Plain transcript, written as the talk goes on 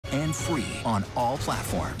and free on all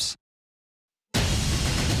platforms.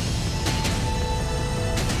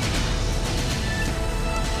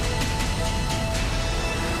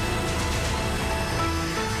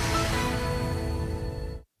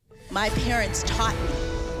 My parents taught me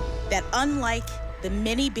that unlike the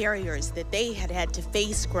many barriers that they had had to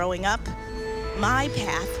face growing up, my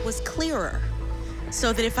path was clearer.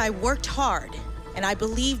 So that if I worked hard and I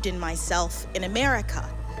believed in myself in America,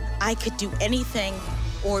 I could do anything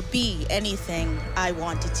or be anything I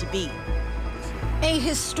wanted to be. A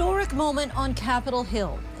historic moment on Capitol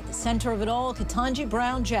Hill. At the center of it all, Ketanji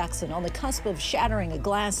Brown Jackson on the cusp of shattering a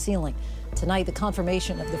glass ceiling. Tonight, the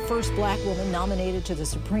confirmation of the first black woman nominated to the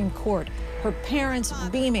Supreme Court. Her parents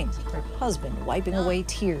beaming, her husband wiping away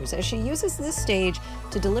tears as she uses this stage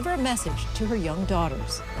to deliver a message to her young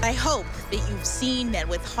daughters. I hope that you've seen that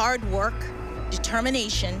with hard work,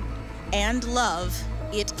 determination, and love,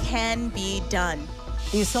 it can be done.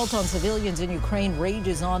 The assault on civilians in Ukraine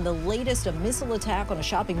rages on. The latest, a missile attack on a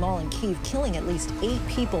shopping mall in Kyiv, killing at least 8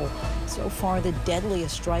 people. So far, the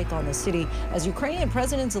deadliest strike on the city as Ukrainian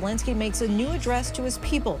President Zelensky makes a new address to his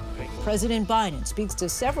people. President Biden speaks to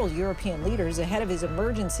several European leaders ahead of his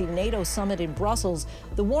emergency NATO summit in Brussels.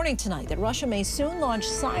 The warning tonight that Russia may soon launch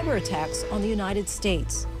cyber attacks on the United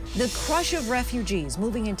States. The crush of refugees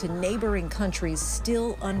moving into neighboring countries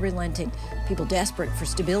still unrelenting. People desperate for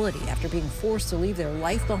stability after being forced to leave their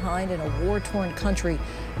life behind in a war-torn country.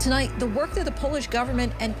 Tonight, the work that the Polish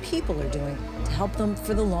government and people are doing to help them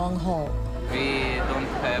for the long haul. We don't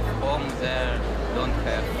have home there, don't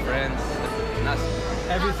have friends, nothing.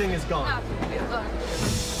 Everything is gone.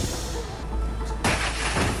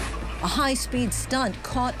 A high-speed stunt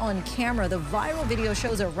caught on camera. The viral video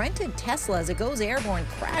shows a rented Tesla as it goes airborne,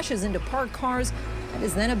 crashes into parked cars, and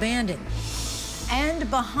is then abandoned. And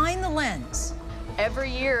behind the lens. Every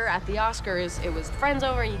year at the Oscars, it was friends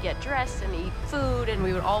over, you get dressed and eat food, and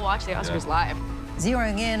we would all watch the Oscars live.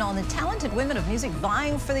 Zeroing in on the talented women of music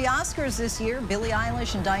vying for the Oscars this year, Billie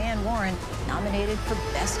Eilish and Diane Warren nominated for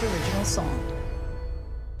Best Original Song.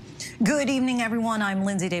 Good evening, everyone. I'm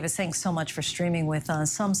Lindsay Davis. Thanks so much for streaming with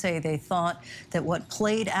us. Some say they thought that what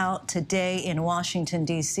played out today in Washington,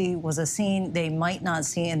 D.C. was a scene they might not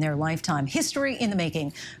see in their lifetime. History in the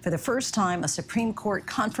making. For the first time, a Supreme Court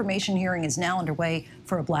confirmation hearing is now underway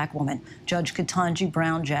for a black woman. Judge Ketanji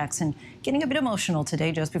Brown Jackson getting a bit emotional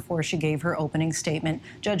today just before she gave her opening statement.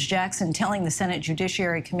 Judge Jackson telling the Senate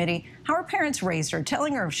Judiciary Committee how her parents raised her,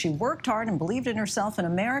 telling her if she worked hard and believed in herself in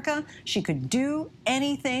America, she could do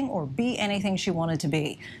anything or be anything she wanted to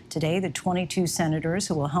be. Today, the 22 senators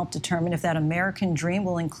who will help determine if that American dream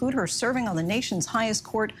will include her serving on the nation's highest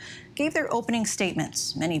court gave their opening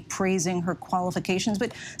statements, many praising her qualifications,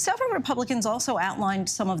 but several Republicans also outlined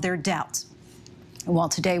some of their doubts. And while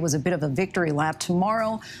today was a bit of a victory lap,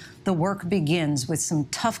 tomorrow the work begins with some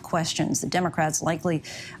tough questions. The Democrats likely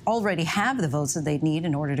already have the votes that they need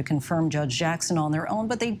in order to confirm Judge Jackson on their own,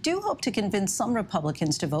 but they do hope to convince some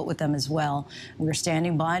Republicans to vote with them as well. We're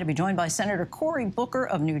standing by to be joined by Senator Cory Booker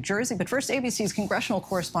of New Jersey. But first, ABC's congressional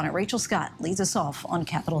correspondent Rachel Scott leads us off on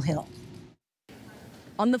Capitol Hill.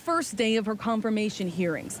 On the first day of her confirmation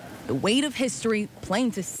hearings, the weight of history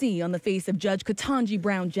plain to see on the face of Judge Ketanji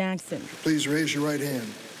Brown Jackson. Please raise your right hand.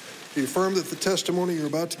 Do you affirm that the testimony you're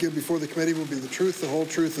about to give before the committee will be the truth, the whole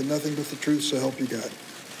truth, and nothing but the truth, so help you God?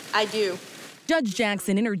 I do. Judge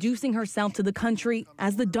Jackson introducing herself to the country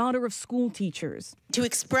as the daughter of school teachers. To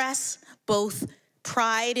express both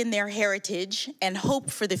pride in their heritage and hope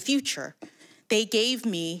for the future, they gave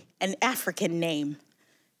me an African name,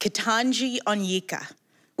 Ketanji Onyeka,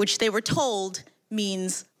 which they were told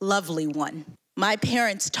means lovely one. My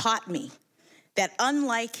parents taught me that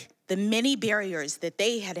unlike the many barriers that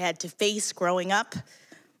they had had to face growing up,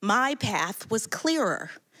 my path was clearer.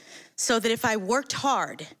 So that if I worked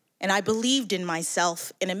hard and I believed in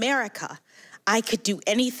myself in America, I could do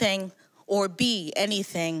anything or be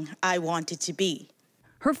anything I wanted to be.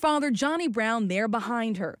 Her father, Johnny Brown, there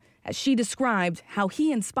behind her, as she described how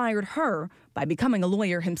he inspired her by becoming a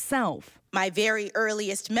lawyer himself. My very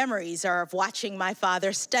earliest memories are of watching my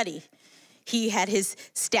father study. He had his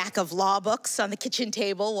stack of law books on the kitchen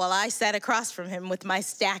table while I sat across from him with my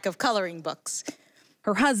stack of coloring books.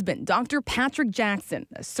 Her husband, Dr. Patrick Jackson,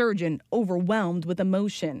 a surgeon overwhelmed with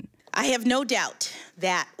emotion. I have no doubt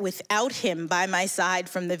that without him by my side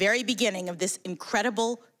from the very beginning of this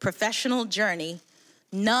incredible professional journey,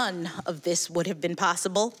 none of this would have been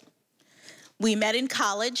possible. We met in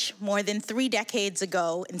college more than 3 decades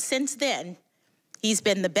ago, and since then, he's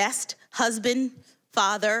been the best husband,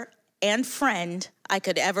 father, and friend I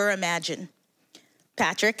could ever imagine.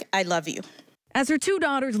 Patrick, I love you. As her two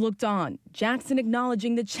daughters looked on, Jackson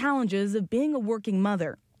acknowledging the challenges of being a working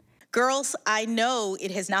mother. Girls, I know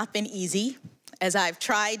it has not been easy as I've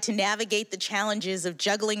tried to navigate the challenges of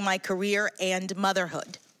juggling my career and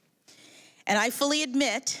motherhood. And I fully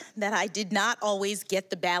admit that I did not always get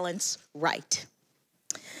the balance right.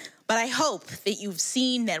 But I hope that you've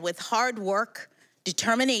seen that with hard work,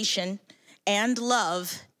 determination, and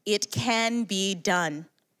love, it can be done.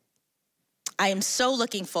 I am so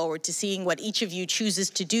looking forward to seeing what each of you chooses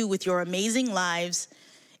to do with your amazing lives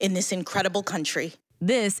in this incredible country.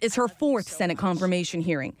 This is her fourth Senate confirmation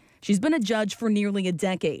hearing. She's been a judge for nearly a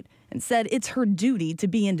decade and said it's her duty to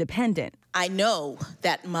be independent. I know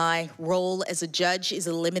that my role as a judge is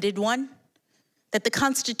a limited one, that the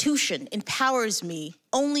Constitution empowers me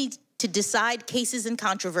only to decide cases and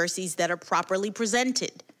controversies that are properly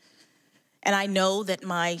presented. And I know that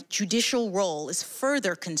my judicial role is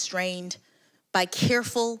further constrained by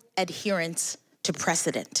careful adherence to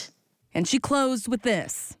precedent. And she closed with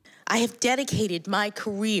this. I have dedicated my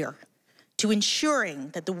career to ensuring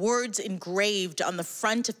that the words engraved on the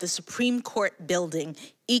front of the Supreme Court building,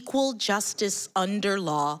 equal justice under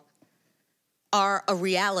law, are a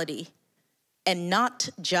reality and not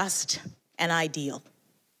just an ideal.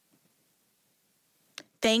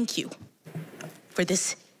 Thank you for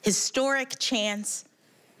this historic chance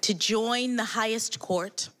to join the highest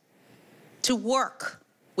court, to work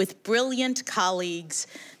with brilliant colleagues,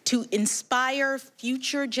 to inspire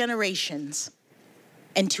future generations,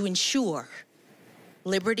 and to ensure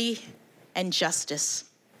liberty and justice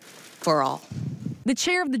for all. The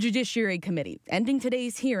chair of the Judiciary Committee ending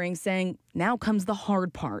today's hearing saying, now comes the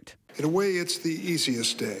hard part. In a way, it's the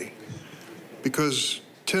easiest day because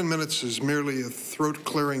 10 minutes is merely a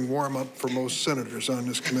throat-clearing warm-up for most senators on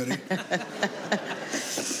this committee.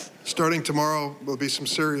 Starting tomorrow, there'll be some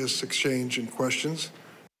serious exchange and questions.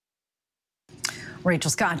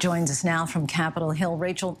 Rachel Scott joins us now from Capitol Hill.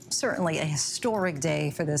 Rachel, certainly a historic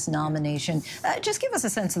day for this nomination. Just give us a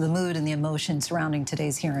sense of the mood and the emotion surrounding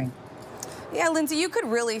today's hearing. Yeah, Lindsay, you could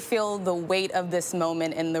really feel the weight of this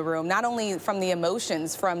moment in the room, not only from the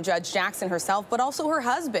emotions from Judge Jackson herself, but also her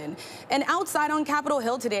husband. And outside on Capitol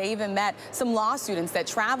Hill today, I even met some law students that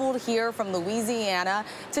traveled here from Louisiana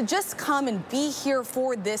to just come and be here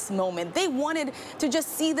for this moment. They wanted to just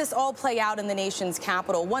see this all play out in the nation's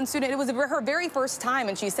capital. One student, it was her very first time,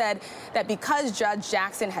 and she said that because Judge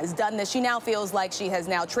Jackson has done this, she now feels like she has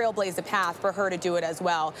now trailblazed a path for her to do it as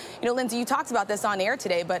well. You know, Lindsay, you talked about this on air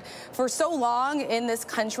today, but for so long in this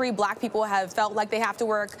country, black people have felt like they have to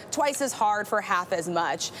work twice as hard for half as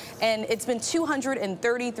much. And it's been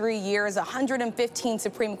 233 years, 115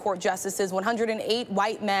 Supreme Court justices, 108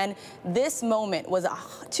 white men. This moment was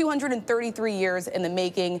 233 years in the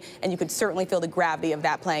making, and you could certainly feel the gravity of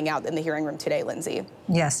that playing out in the hearing room today, Lindsay.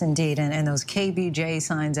 Yes, indeed. And those KBJ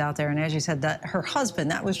signs out there. And as you said, that her husband,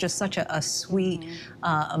 that was just such a sweet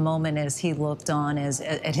moment as he looked on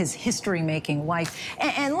at his history-making wife.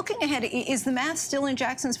 And looking ahead, is the math still in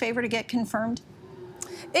Jackson's favor to get confirmed?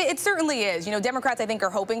 It certainly is. You know, Democrats, I think, are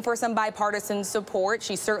hoping for some bipartisan support.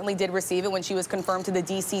 She certainly did receive it when she was confirmed to the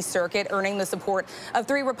D.C. Circuit, earning the support of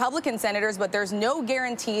 3 Republican senators, but there's no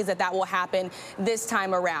guarantees that that will happen this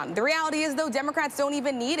time around. The reality is, though, Democrats don't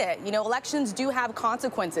even need it. You know, elections do have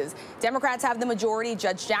consequences. Democrats have the majority.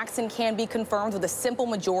 Judge Jackson can be confirmed with a simple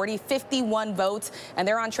majority, 51 votes, and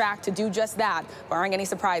they're on track to do just that, barring any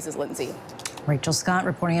surprises, Lindsay. Rachel Scott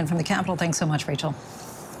reporting in from the Capitol. Thanks so much, Rachel.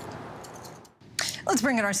 Let's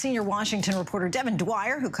bring in our senior Washington reporter, Devin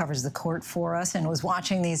Dwyer, who covers the court for us and was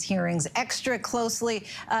watching these hearings extra closely.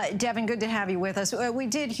 Devin, good to have you with us. We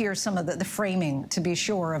did hear some of the framing, to be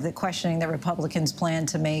sure, of the questioning that Republicans plan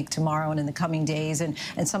to make tomorrow and in the coming days, and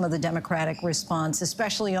some of the Democratic response,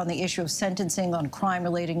 especially on the issue of sentencing on crime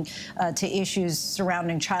relating to issues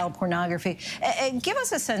surrounding child pornography. Give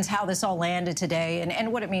us a sense how this all landed today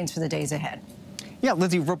and what it means for the days ahead. Yeah,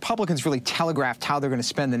 Lindsay, Republicans really telegraphed how they're going to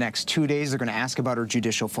spend the next 2 days. They're going to ask about her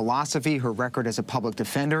judicial philosophy, her record as a public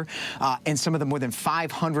defender, and some of the more than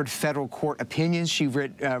 500 federal court opinions she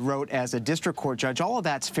wrote as a district court judge. All of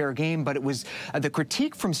that's fair game, but it was the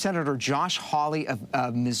critique from Senator Josh Hawley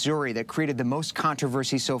of Missouri that created the most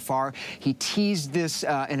controversy so far. He teased this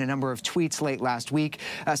in a number of tweets late last week,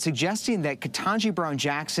 suggesting that Ketanji Brown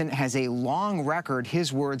Jackson has a long record,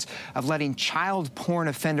 his words, of letting child porn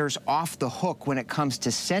offenders off the hook when it comes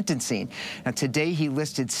to sentencing. Now, today he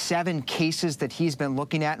listed 7 cases that he's been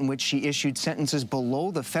looking at in which she issued sentences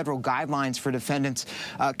below the federal guidelines for defendants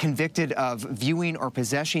convicted of viewing or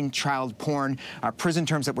possessing child porn, prison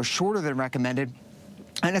terms that were shorter than recommended.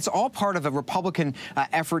 And it's all part of a Republican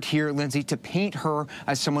effort here, Lindsay, to paint her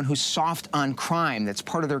as someone who's soft on crime. That's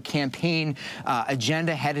part of their campaign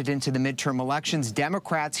agenda headed into the midterm elections.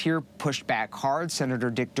 Democrats here pushed back hard. Senator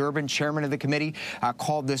Dick Durbin, chairman of the committee,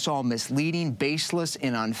 called this all misleading, baseless,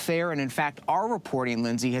 and unfair. And in fact, our reporting,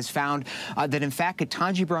 Lindsay, has found that in fact,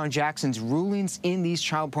 Ketanji Brown Jackson's rulings in these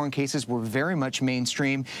child porn cases were very much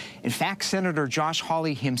mainstream. In fact, Senator Josh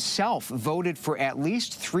Hawley himself voted for at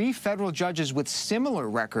least 3 federal judges with similar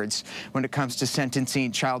records when it comes to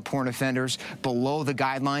sentencing child porn offenders below the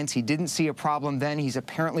guidelines. He didn't see a problem then. He's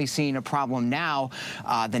apparently seeing a problem now.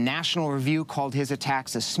 The National Review called his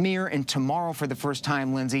attacks a smear, and tomorrow, for the first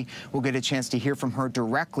time, Lindsay, we'll get a chance to hear from her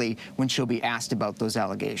directly when she'll be asked about those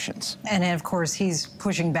allegations. And of course, he's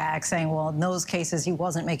pushing back, saying, well, in those cases, he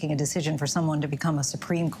wasn't making a decision for someone to become a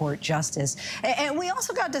Supreme Court justice. And we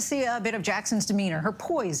also got to see a bit of Jackson's demeanor, her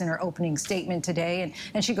poise in her opening statement today.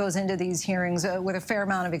 And she goes into these hearings with a fair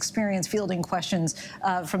amount of experience fielding questions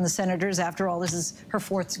from the senators. After all, this is her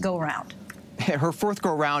 4th go-round. Her 4th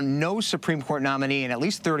go-round, no Supreme Court nominee in at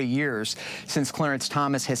least 30 years since Clarence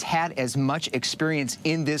Thomas has had as much experience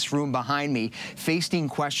in this room behind me, facing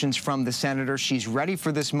questions from the senator. She's ready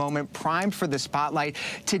for this moment, primed for the spotlight.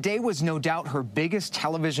 Today was no doubt her biggest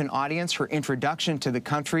television audience, her introduction to the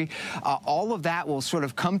country. All of that will sort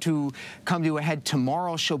of come to a head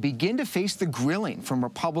tomorrow. She'll begin to face the grilling from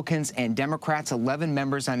Republicans and Democrats, 11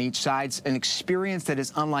 members on each side, an experience that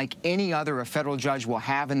is unlike any other a federal judge will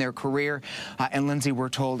have in their career. And Lindsay, we're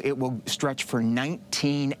told it will stretch for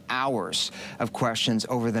 19 hours of questions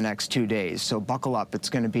over the next 2 days. So buckle up. It's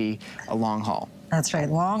going to be a long haul. That's right.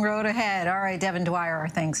 Long road ahead. All right, Devin Dwyer, our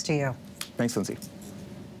thanks to you. Thanks, Lindsay.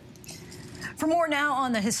 For more now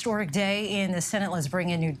on the historic day in the Senate, let's bring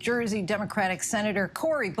in New Jersey Democratic Senator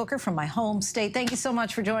Cory Booker from my home state. Thank you so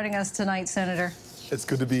much for joining us tonight, Senator. It's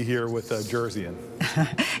good to be here with Jerseyan.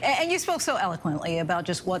 And you spoke so eloquently about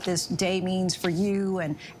just what this day means for you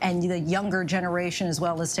and the younger generation as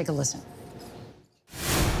well. Let's take a listen.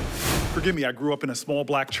 Forgive me, I grew up in a small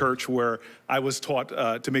black church where I was taught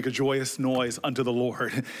to make a joyous noise unto the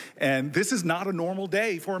Lord. And this is not a normal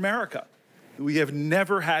day for America. We have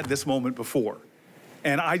never had this moment before.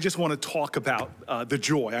 And I just want to talk about the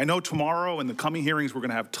joy. I know tomorrow in the coming hearings, we're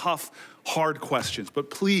going to have tough, hard questions. But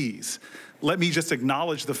please, let me just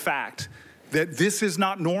acknowledge the fact that this is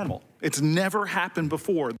not normal. It's never happened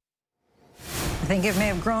before. I think it may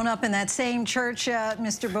have grown up in that same church,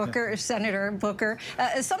 Mr. Booker, Senator Booker.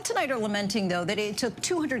 Some tonight are lamenting, though, that it took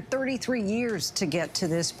 233 years to get to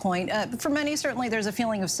this point. For many, certainly, there's a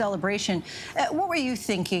feeling of celebration. What were you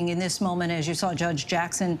thinking in this moment as you saw Judge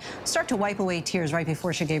Jackson start to wipe away tears right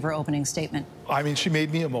before she gave her opening statement? I mean, she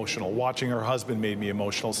made me emotional. Watching her husband made me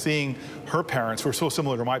emotional. Seeing her parents, who are so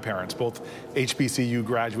similar to my parents, both HBCU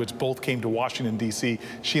graduates, both came to Washington, D.C.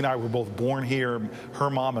 She and I were both born here. Her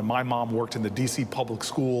mom and my mom worked in the D.C. public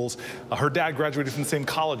schools. Her dad graduated from the same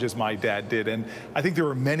college as my dad did. And I think there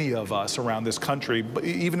are many of us around this country, but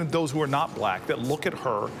even those who are not black, that look at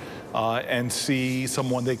her and see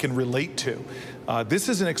someone they can relate to. This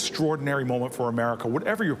is an extraordinary moment for America,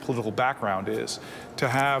 whatever your political background is, to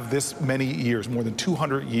have this many years, more than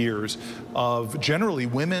 200 years of generally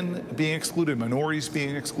women being excluded, minorities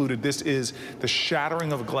being excluded. This is the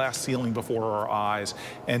shattering of a glass ceiling before our eyes,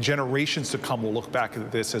 and generations to come will look back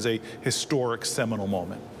at this as a historic, seminal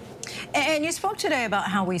moment. And you spoke today about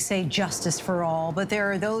how we say justice for all, but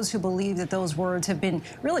there are those who believe that those words have been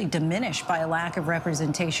really diminished by a lack of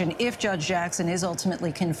representation. If Judge Jackson is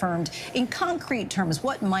ultimately confirmed, in concrete terms,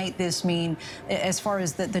 what might this mean as far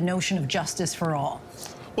as the notion of justice for all?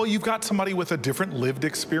 Well, you've got somebody with a different lived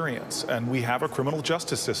experience, and we have a criminal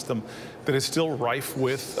justice system that is still rife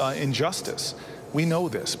with injustice. We know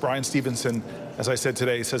this. Brian Stevenson, as I said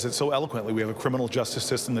today, says it so eloquently. We have a criminal justice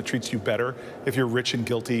system that treats you better if you're rich and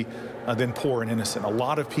guilty than poor and innocent. A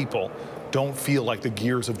lot of people don't feel like the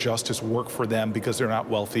gears of justice work for them because they're not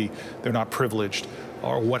wealthy, they're not privileged,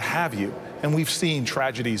 or what have you. And we've seen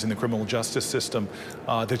tragedies in the criminal justice system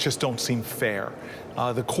that just don't seem fair.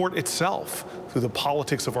 The court itself, through the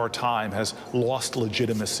politics of our time, has lost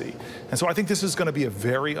legitimacy. And so I think this is going to be a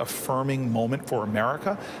very affirming moment for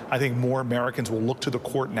America. I think more Americans will look to the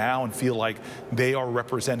court now and feel like they are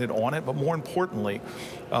represented on it. But more importantly,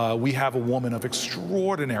 we have a woman of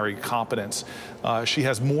extraordinary competence. She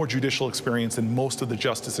has more judicial experience than most of the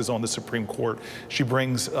justices on the Supreme Court. She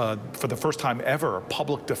brings, for the first time ever,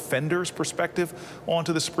 public defender's perspective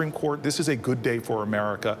onto the Supreme Court, this is a good day for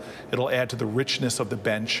America. It'll add to the richness of the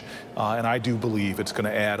bench, and I do believe it's going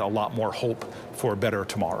to add a lot more hope for better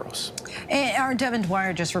tomorrows. And our Devin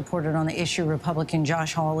Dwyer just reported on the issue Republican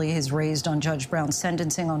Josh Hawley has raised on Judge Brown's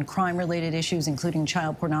sentencing on crime-related issues, including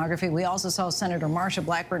child pornography. We also saw Senator Marsha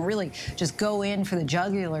Blackburn really just go in for the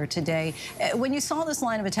jugular today. When you saw this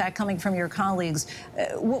line of attack coming from your colleagues,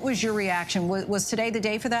 what was your reaction? Was today the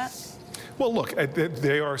day for that? Well, look,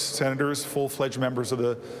 they are senators, full-fledged members of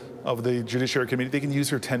the Judiciary Committee. They can use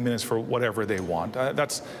their 10 minutes for whatever they want.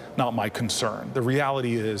 That's not my concern. The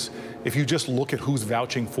reality is, if you just look at who's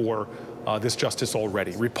vouching for this justice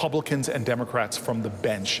already, Republicans and Democrats from the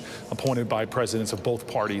bench, appointed by presidents of both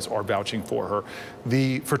parties, are vouching for her.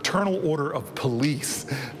 The Fraternal Order of Police,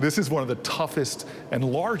 this is one of the toughest and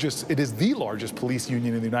largest, it is the largest police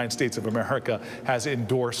union in the United States of America, has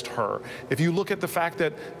endorsed her. If you look at the fact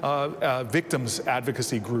that victims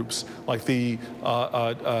advocacy groups like the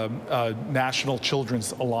National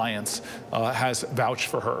Children's Alliance has vouched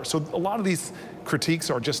for her. So a lot of these critiques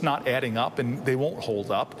are just not adding up, and they won't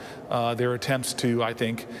hold up. Their attempts to, I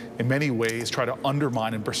think, in many ways, try to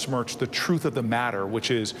undermine and besmirch the truth of the matter,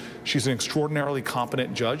 which is she's an extraordinarily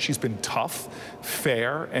competent judge. She's been tough,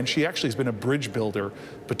 fair, and she actually has been a bridge builder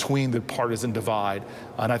between the partisan divide,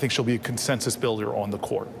 and I think she'll be a consensus builder on the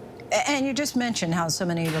court. And you just mentioned how so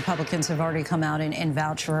many Republicans have already come out and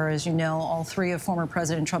vouched for her. As you know, all three of former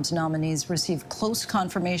President Trump's nominees received close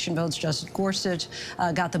confirmation votes. Justice Gorsuch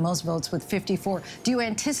got the most votes with 54. Do you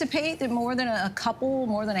anticipate that more than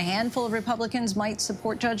a handful of Republicans might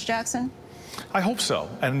support Judge Jackson? I hope so,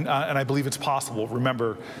 and I believe it's possible.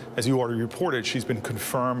 Remember, as you already reported, she's been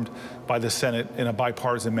confirmed by the Senate in a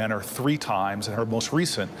bipartisan manner 3 times, and her most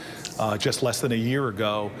recent, just less than a year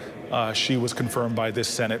ago, she was confirmed by this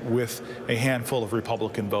Senate with a handful of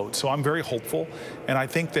Republican votes. So I'm very hopeful, and I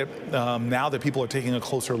think that now that people are taking a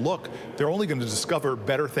closer look, they're only going to discover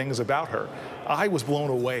better things about her. I was blown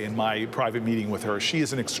away in my private meeting with her. She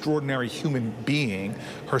is an extraordinary human being.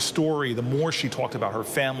 Her story, the more she talked about her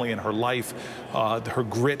family and her life, her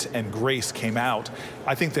grit and grace came out.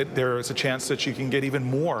 I think that there is a chance that she can get even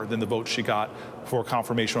more than the vote she got for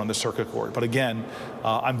confirmation on the circuit court. But again,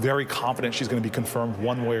 I'm very confident she's going to be confirmed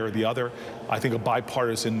one way or the other. I think a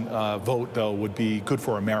bipartisan vote, though, would be good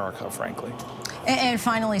for America, frankly. And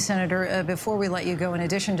finally, Senator, before we let you go, in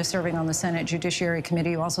addition to serving on the Senate Judiciary Committee,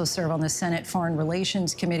 you also serve on the Senate Foreign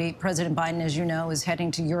Relations Committee. President Biden, as you know, is heading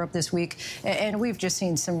to Europe this week. And we've just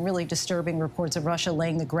seen some really disturbing reports of Russia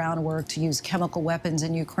laying the groundwork to use chemical weapons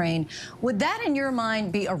in Ukraine. Would that, in your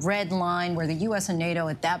mind, be a red line where the U.S. and NATO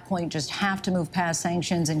at that point just have to move past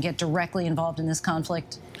sanctions and get directly involved in this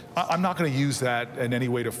conflict? I'm not going to use that in any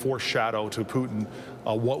way to foreshadow to Putin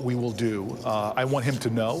what we will do. I want him to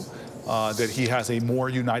know that he has a more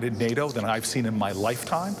united NATO than I've seen in my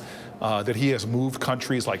lifetime, that he has moved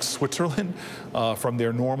countries like Switzerland from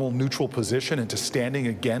their normal neutral position into standing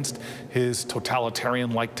against his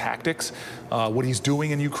totalitarian-like tactics. What he's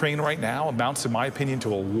doing in Ukraine right now amounts, in my opinion,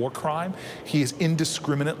 to a war crime. He is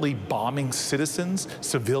indiscriminately bombing citizens,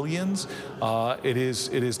 civilians. It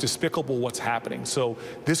is despicable what's happening. So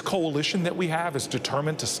this coalition that we have is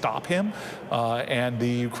determined to stop him, and the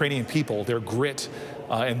Ukrainian people, their grit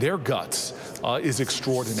and their guts is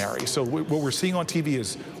extraordinary. So what we're seeing on TV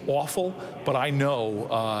is awful, but I know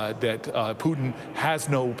that Putin has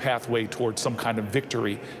no pathway towards some kind of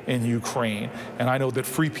victory in Ukraine. And I know that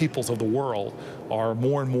free peoples of the world are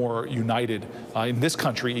more and more united, in this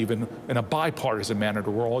country even, in a bipartisan manner.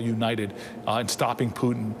 We're all united in stopping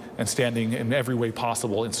Putin and standing in every way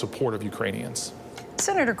possible in support of Ukrainians.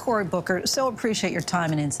 Senator Cory Booker, so appreciate your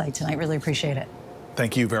time and insight tonight. Really appreciate it.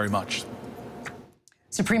 Thank you very much.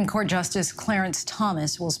 Supreme Court Justice Clarence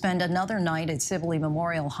Thomas will spend another night at Sibley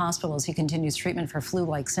Memorial Hospital as he continues treatment for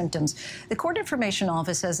flu-like symptoms. The Court Information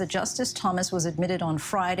Office says that Justice Thomas was admitted on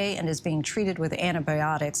Friday and is being treated with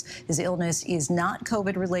antibiotics. His illness is not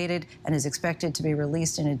COVID-related and is expected to be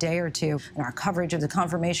released in a day or two. And our coverage of the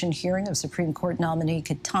confirmation hearing of Supreme Court nominee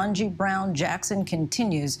Ketanji Brown Jackson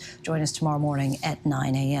continues. Join us tomorrow morning at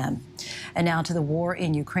 9 a.m. And now to the war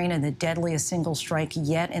in Ukraine and the deadliest single strike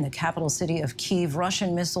yet in the capital city of Kyiv.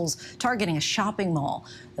 Russian missiles targeting a shopping mall.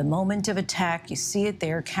 The moment of attack, you see it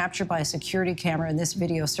there, captured by a security camera in this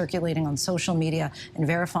video circulating on social media and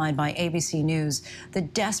verified by ABC News. The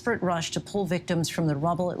desperate rush to pull victims from the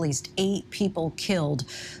rubble, at least 8 people killed.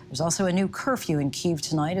 There's also a new curfew in Kyiv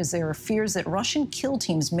tonight as there are fears that Russian kill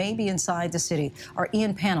teams may be inside the city. Our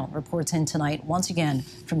Ian Pannell reports in tonight, once again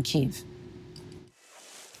from Kyiv.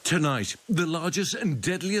 Tonight, the largest and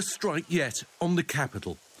deadliest strike yet on the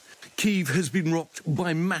capital. Kyiv has been rocked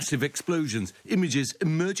by massive explosions, images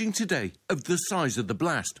emerging today of the size of the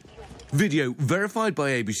blast. Video verified by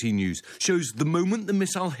ABC News shows the moment the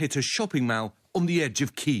missile hit a shopping mall on the edge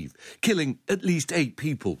of Kyiv, killing at least 8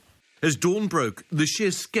 people. As dawn broke, the sheer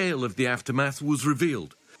scale of the aftermath was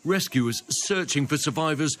revealed. Rescuers searching for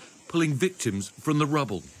survivors, pulling victims from the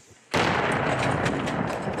rubble.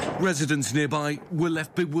 Residents nearby were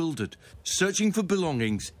left bewildered, searching for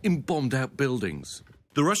belongings in bombed-out buildings.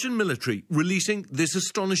 The Russian military releasing this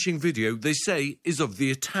astonishing video they say is of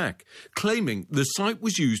the attack, claiming the site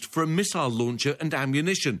was used for a missile launcher and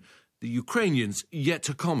ammunition. The Ukrainians yet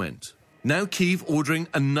to comment. Now Kyiv ordering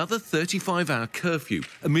another 35-hour curfew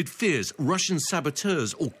amid fears Russian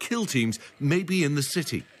saboteurs or kill teams may be in the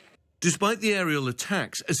city. Despite the aerial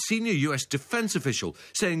attacks, a senior US defense official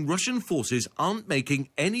saying Russian forces aren't making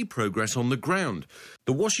any progress on the ground.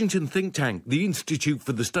 The Washington think tank, the Institute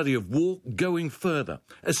for the Study of War, going further,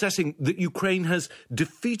 assessing that Ukraine has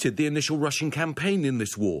defeated the initial Russian campaign in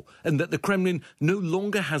this war and that the Kremlin no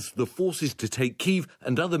longer has the forces to take Kyiv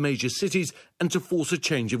and other major cities and to force a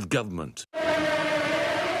change of government.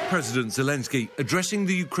 President Zelensky addressing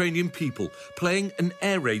the Ukrainian people, playing an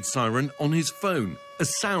air raid siren on his phone, a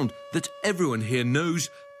sound that everyone here knows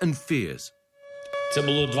and fears.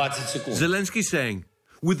 Zelensky saying,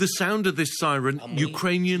 with the sound of this siren,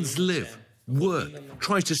 Ukrainians live, work,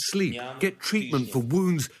 try to sleep, get treatment for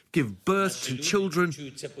wounds, give birth to children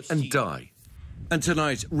and die. And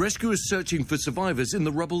tonight, rescuers searching for survivors in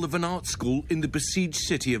the rubble of an art school in the besieged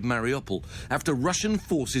city of Mariupol after Russian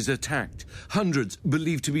forces attacked. Hundreds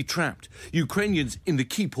believed to be trapped. Ukrainians in the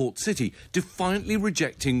key port city defiantly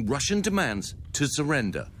rejecting Russian demands to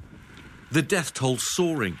surrender. The death toll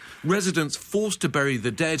soaring. Residents forced to bury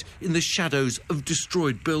the dead in the shadows of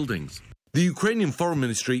destroyed buildings. The Ukrainian Foreign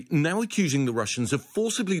Ministry now accusing the Russians of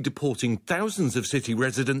forcibly deporting thousands of city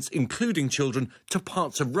residents, including children, to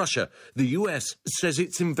parts of Russia. The US says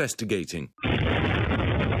it's investigating.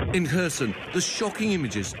 In Kherson, the shocking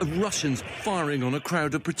images of Russians firing on a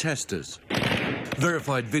crowd of protesters.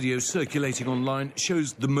 Verified video circulating online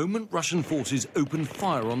shows the moment Russian forces opened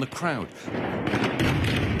fire on the crowd,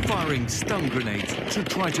 firing stun grenades to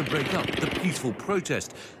try to break up the peaceful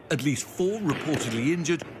protest. At least 4 reportedly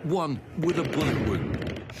injured, 1 with a bullet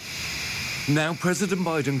wound. Now President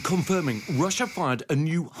Biden confirming Russia fired a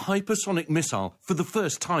new hypersonic missile for the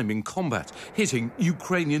first time in combat, hitting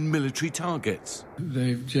Ukrainian military targets.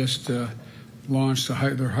 They've just launched their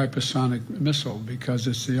hypersonic missile because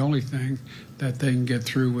it's the only thing that they can get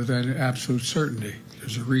through with that absolute certainty.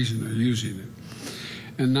 There's a reason they're using it.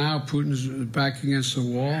 And now Putin's back against the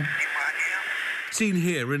wall. Seen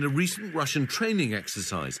here in a recent Russian training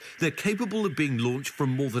exercise, they're capable of being launched from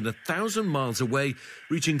more than 1,000 miles away,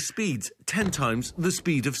 reaching speeds 10 times the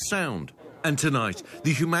speed of sound. And tonight,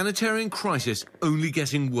 the humanitarian crisis only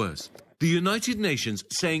getting worse. The United Nations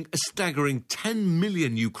saying a staggering 10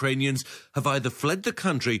 million Ukrainians have either fled the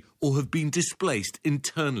country or have been displaced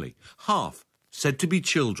internally. Half said to be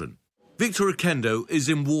children. Victor Oquendo is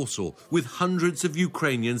in Warsaw with hundreds of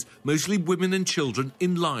Ukrainians, mostly women and children,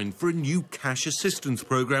 in line for a new cash assistance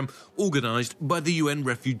program organised by the UN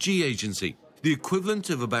Refugee Agency. The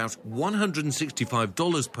equivalent of about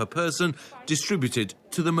 $165 per person distributed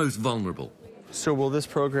to the most vulnerable. So will this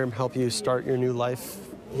program help you start your new life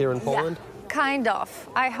here in Poland? Yeah, kind of.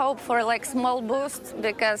 I hope for like small boost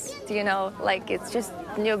because, you know, like it's just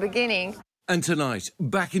new beginning. And tonight,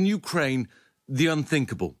 back in Ukraine, the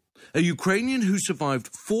unthinkable. A Ukrainian who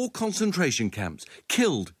survived 4 concentration camps,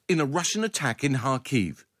 killed in a Russian attack in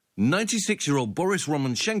Kharkiv. 96-year-old Boris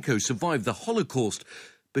Romanchenko survived the Holocaust,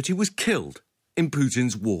 but he was killed in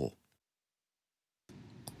Putin's war.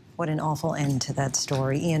 What an awful end to that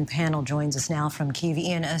story. Ian Pannell joins us now from Kyiv.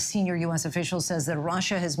 Ian, a senior U.S. official says that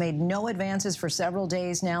Russia has made no advances for several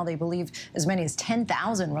days now. They believe as many as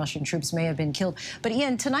 10,000 Russian troops may have been killed. But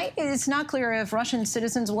Ian, tonight it's not clear if Russian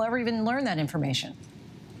citizens will ever even learn that information.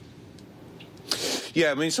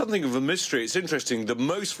 Yeah, I mean, something of a mystery. It's interesting. The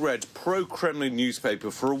most read pro-Kremlin newspaper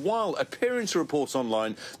for a while appearing to report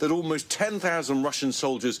online that almost 10,000 Russian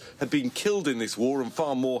soldiers had been killed in this war and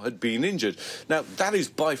far more had been injured. Now, that is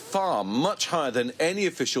by far much higher than any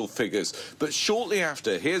official figures. But shortly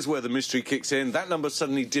after, here's where the mystery kicks in. That number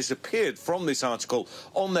suddenly disappeared from this article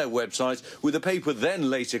on their website, with the paper then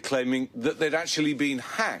later claiming that they'd actually been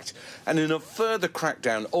hacked. And in a further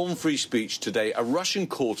crackdown on free speech today, a Russian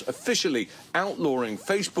court officially outlawing ignoring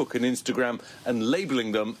Facebook and Instagram and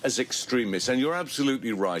labeling them as extremists. And you're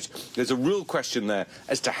absolutely right. There's a real question there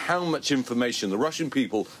as to how much information the Russian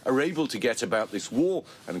people are able to get about this war.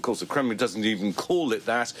 And, of course, the Kremlin doesn't even call it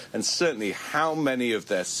that. And certainly how many of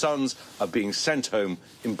their sons are being sent home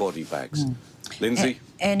in body bags. Lindsay?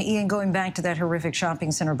 And Ian, going back to that horrific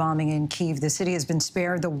shopping center bombing in Kyiv, the city has been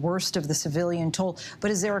spared the worst of the civilian toll.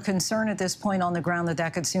 But is there a concern at this point on the ground that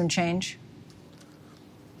that could soon change?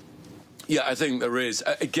 Yeah, I think there is.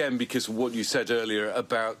 Again, because of what you said earlier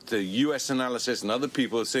about the U.S. analysis, and other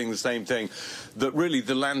people are seeing the same thing, that really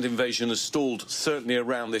the land invasion has stalled, certainly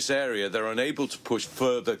around this area. They're unable to push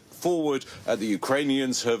further forward. The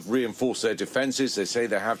Ukrainians have reinforced their defences. They say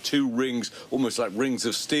they have 2 rings, almost like rings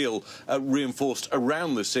of steel, reinforced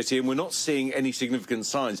around the city, and we're not seeing any significant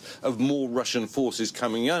signs of more Russian forces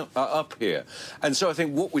coming up here. And so I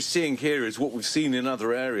think what we're seeing here is what we've seen in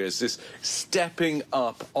other areas, this stepping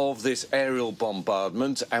up of this aerial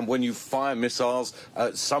bombardment, and when you fire missiles,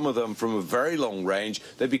 some of them from a very long range,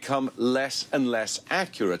 they become less and less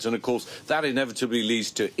accurate. And of course, that inevitably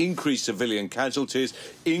leads to increased civilian casualties,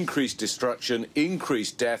 increased destruction,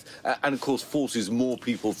 increased death, and of course forces more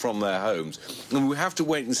people from their homes. And we have to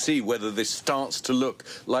wait and see whether this starts to look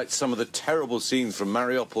like some of the terrible scenes from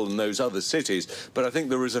Mariupol and those other cities. But I think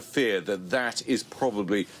there is a fear that that is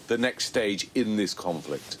probably the next stage in this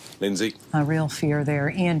conflict. Lindsay? A real fear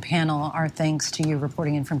there. Ian Panel, our thanks to you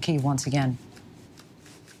reporting in from Kyiv once again.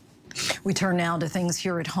 We turn now to things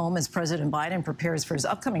here at home as President Biden prepares for his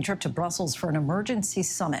upcoming trip to Brussels for an emergency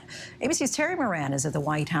summit. ABC's Terry Moran is at the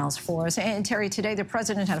White House for us. And Terry, today the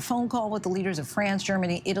president had a phone call with the leaders of France,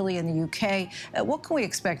 Germany, Italy, and the UK. What can we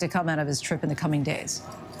expect to come out of his trip in the coming days?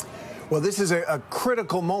 Well, this is a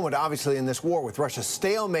critical moment, obviously, in this war, with Russia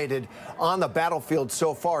stalemated on the battlefield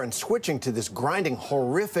so far and switching to this grinding,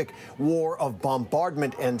 horrific war of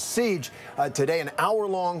bombardment and siege. Today, an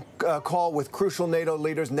hour-long call with crucial NATO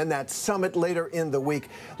leaders, and then that summit later in the week,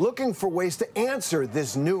 looking for ways to answer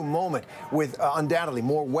this new moment with undoubtedly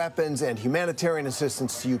more weapons and humanitarian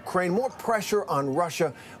assistance to Ukraine, more pressure on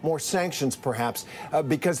Russia, more sanctions, perhaps,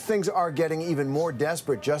 because things are getting even more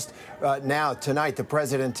desperate. Just now, tonight, the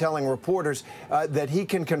president telling reporters that he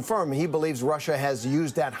can confirm he believes Russia has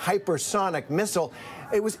used that hypersonic missile.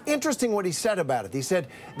 It was interesting what he said about it. He said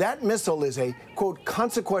that missile is a, quote,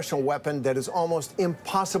 consequential weapon that is almost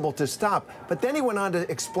impossible to stop. But then he went on to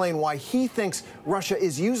explain why he thinks Russia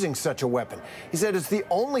is using such a weapon. He said it's the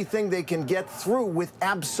only thing they can get through with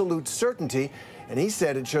absolute certainty. And he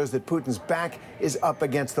said it shows that Putin's back is up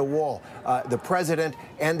against the wall. The president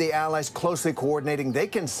and the allies closely coordinating. They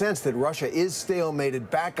can sense that Russia is stalemated,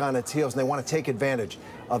 back on its heels, and they want to take advantage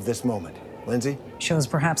of this moment. Lindsay? Shows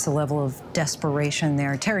perhaps the level of desperation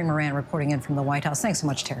there. Terry Moran reporting in from the White House. Thanks so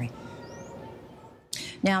much, Terry.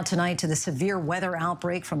 Now tonight to the severe weather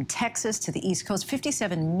outbreak from Texas to the East Coast.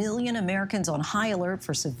 57 million Americans on high alert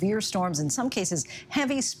for severe storms, in some cases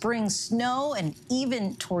heavy spring snow and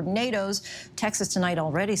even tornadoes. Texas tonight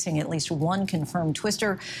already seeing at least 1 confirmed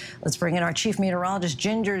twister. Let's bring in our chief meteorologist,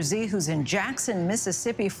 Ginger Z, who's in Jackson,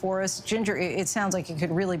 Mississippi for us. Ginger, it sounds like it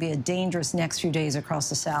could really be a dangerous next few days across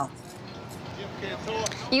the South.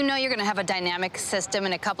 You know you're going to have a dynamic system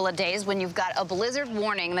in a couple of days when you've got a blizzard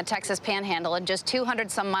warning in the Texas Panhandle and just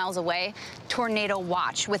 200-some miles away, tornado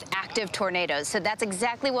watch with active tornadoes. So that's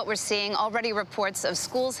exactly what we're seeing. Already reports of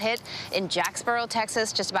schools hit in Jacksboro,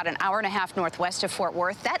 Texas, just about an hour-and-a-half northwest of Fort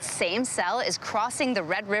Worth. That same cell is crossing the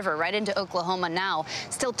Red River right into Oklahoma now,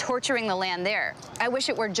 still torturing the land there. I wish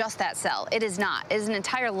it were just that cell. It is not. It is an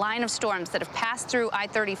entire line of storms that have passed through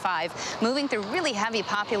I-35, moving through really heavy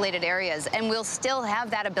populated areas, and we'll still have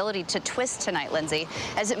that ability to twist tonight, Lindsay.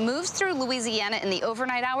 As it moves through Louisiana in the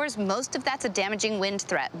overnight hours, most of that's a damaging wind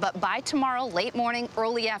threat. But by tomorrow, late morning,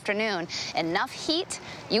 early afternoon, enough heat,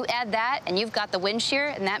 you add that and you've got the wind shear,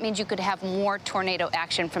 and that means you could have more tornado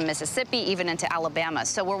action from Mississippi, even into Alabama.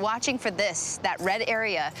 So we're watching for this, that red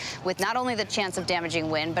area, with not only the chance of damaging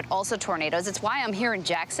wind, but also tornadoes. It's why I'm here in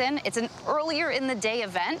Jackson. It's an earlier in the day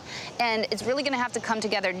event, and it's really going to have to come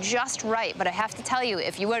together just right. But I have to tell you,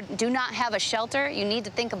 if you do not have a shelter, you need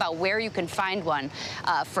to think about where you can find one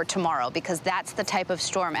for tomorrow, because that's the type of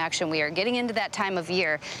storm action we are getting into that time of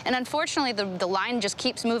year. And unfortunately, the line just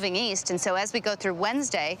keeps moving east. And so as we go through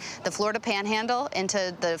Wednesday, the Florida Panhandle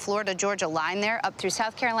into the Florida-Georgia line there, up through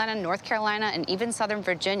South Carolina, North Carolina, and even Southern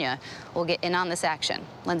Virginia will get in on this action.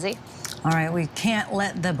 Lindsay? All right, we can't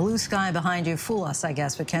let the blue sky behind you fool us, I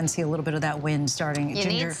guess. We can see a little bit of that wind starting. You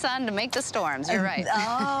need sun to make the storms. You're right.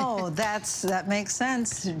 Oh, that makes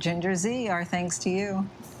sense. Ginger Z, our thanks to you.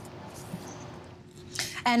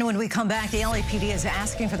 And when we come back, the LAPD is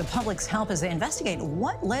asking for the public's help as they investigate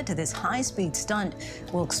what led to this high-speed stunt.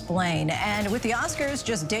 We'll explain. And with the Oscars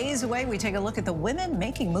just days away, we take a look at the women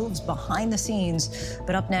making moves behind the scenes.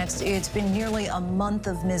 But up next, it's been nearly a month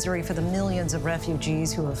of misery for the millions of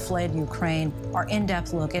refugees who have fled Ukraine. Our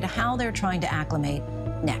in-depth look at how they're trying to acclimate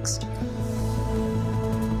next.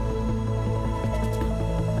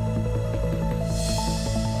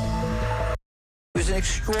 It was an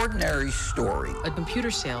extraordinary story. A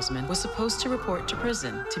computer salesman was supposed to report to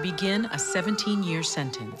prison to begin a 17-year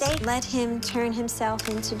sentence. They let him turn himself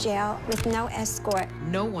into jail with no escort.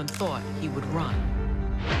 No one thought he would run.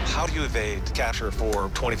 How do you evade capture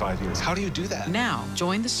for 25 years? How do you do that? Now,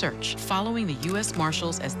 join the search, following the U.S.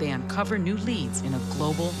 Marshals as they uncover new leads in a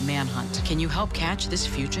global manhunt. Can you help catch this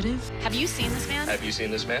fugitive? Have you seen this man? Have you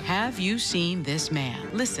seen this man? Have you seen this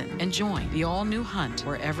man? Listen and join the all-new hunt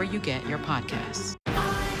wherever you get your podcasts.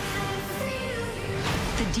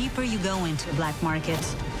 The deeper you go into black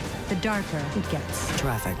markets, the darker it gets.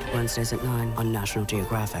 Traffic, Wednesdays at 9 on National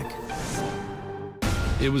Geographic.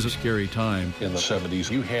 It was a scary time. In the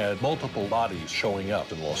 70s, you had multiple bodies showing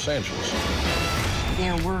up in Los Angeles.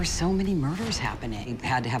 There were so many murders happening. You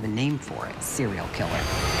had to have a name for it, serial killer.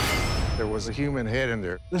 There was a human head in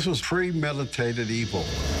there. This was premeditated evil.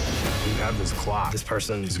 We have this clock. This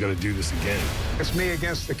person is going to do this again. It's me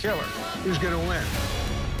against the killer. Who's going to win?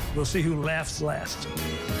 We'll see who laughs last.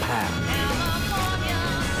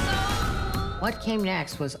 What came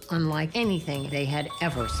next was unlike anything they had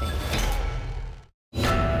ever seen.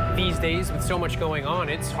 These days, with so much going on,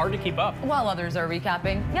 it's hard to keep up. While others are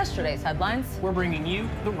recapping yesterday's headlines, we're bringing you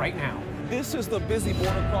the right now. This is the busy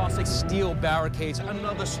border crossing. Steel barricades,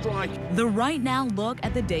 another strike. The right now look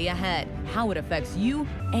at the day ahead, how it affects you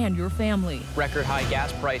and your family. Record high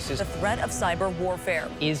gas prices. The threat of cyber warfare.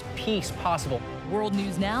 Is peace possible? World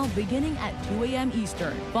News Now beginning at 2 a.m.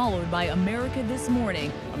 Eastern, followed by America This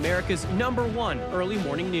Morning. America's #1 early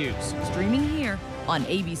morning news. Streaming here on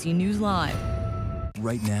ABC News Live.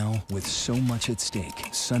 Right now, with so much at stake,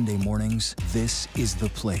 Sunday mornings, this is the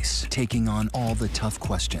place. Taking on all the tough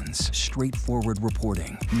questions, straightforward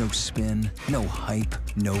reporting, no spin, no hype,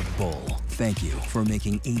 no bull. Thank you for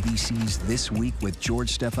making ABC's This Week with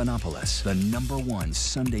George Stephanopoulos the #1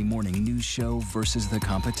 Sunday morning news show versus the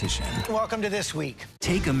competition. Welcome to This Week.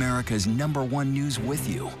 Take America's #1 news with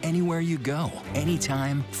you anywhere you go,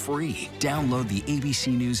 anytime, free. Download the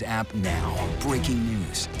ABC News app now. Breaking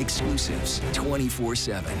news, exclusives, 24/7,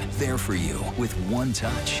 there for you with one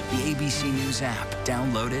touch. The ABC News app.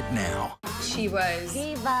 Download it now. She was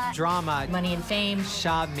diva, drama, money and fame,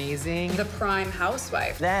 amazing, the prime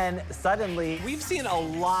housewife. Then suddenly, we've seen a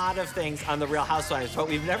lot of things on The Real Housewives, but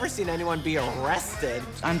we've never seen anyone be arrested.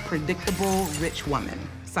 Unpredictable rich woman.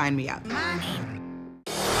 Sign me up.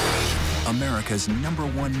 America's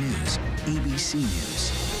 #1 news, ABC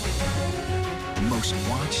News. Most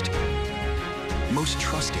watched, most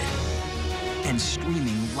trusted, and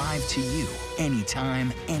streaming live to you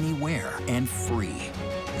anytime, anywhere, and free.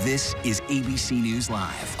 This is ABC News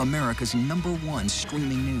Live, America's #1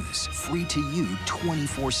 streaming news, free to you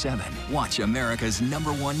 24/7. Watch America's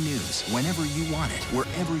 #1 news whenever you want it,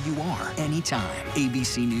 wherever you are, anytime.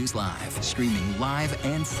 ABC News Live, streaming live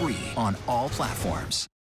and free on all platforms.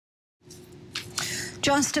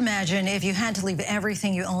 Just imagine if you had to leave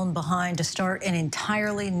everything you own behind to start an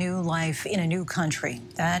entirely new life in a new country.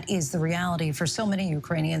 That is the reality for so many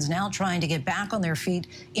Ukrainians now trying to get back on their feet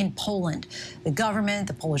in Poland. The government,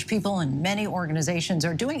 the Polish people, and many organizations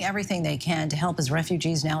are doing everything they can to help as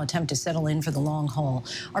refugees now attempt to settle in for the long haul.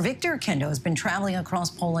 Our Victor Kendo has been traveling across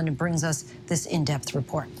Poland and brings us this in-depth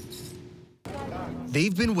report.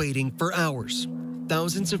 They've been waiting for hours.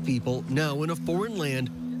 Thousands of people now in a foreign land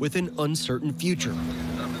with an uncertain future.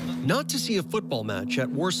 Not to see a football match at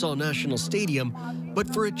Warsaw National Stadium,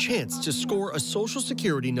 but for a chance to score a social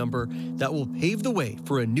security number that will pave the way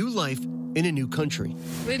for a new life in a new country.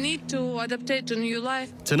 We need to adapt to new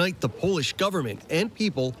life. Tonight, the Polish government and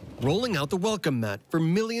people rolling out the welcome mat for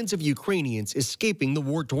millions of Ukrainians escaping the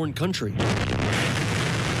war-torn country.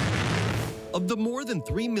 Of the more than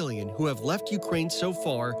 3 million who have left Ukraine so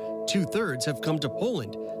far, 2/3 have come to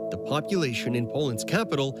Poland, the population in Poland's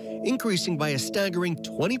capital increasing by a staggering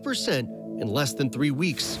 20% in less than 3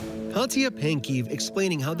 weeks. Katya Pankiv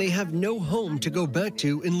explaining how they have no home to go back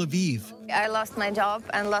to in Lviv. I lost my job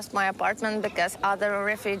and lost my apartment because other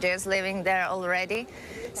refugees living there already.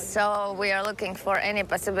 So we are looking for any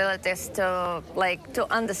possibilities to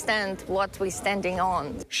understand what we're standing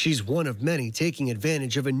on. She's one of many taking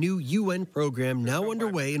advantage of a new UN program now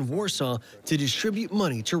underway in Warsaw to distribute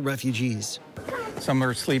money to refugees. Some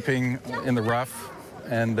are sleeping in the rough,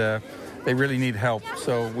 and they really need help.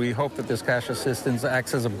 So we hope that this cash assistance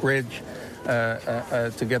acts as a bridge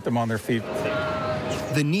to get them on their feet.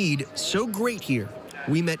 The need so great here.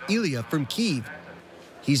 We met Ilya from Kyiv.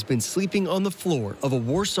 He's been sleeping on the floor of a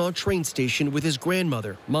Warsaw train station with his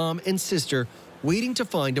grandmother, mom, and sister, waiting to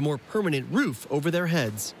find a more permanent roof over their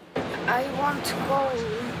heads. I want to go in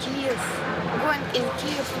Kyiv, going in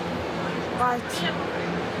Kyiv, but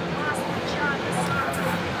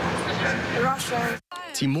Russia.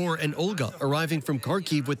 Timur and Olga arriving from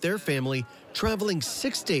Kharkiv with their family, traveling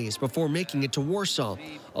 6 days before making it to Warsaw.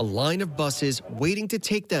 A line of buses waiting to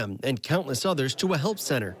take them and countless others to a help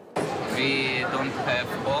center. We don't have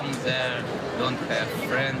home there, don't have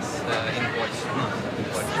friends in Warsaw.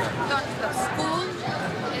 Don't have school.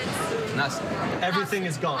 Nothing. Everything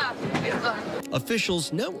is gone.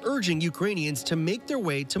 Officials now urging Ukrainians to make their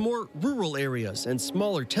way to more rural areas and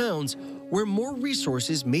smaller towns where more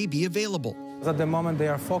resources may be available. At the moment, they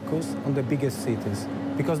are focused on the biggest cities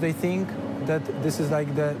because they think that this is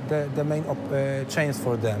like the main chance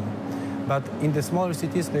for them. But in the smaller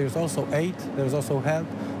cities, there's also aid, there's also help,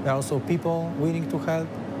 there are also people willing to help.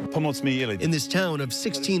 In this town of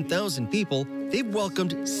 16,000 people, they've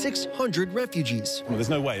welcomed 600 refugees. Well, there's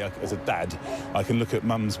no way, as a dad, I can look at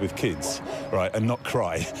mums with kids, right, and not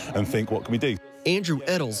cry and think, what can we do? Andrew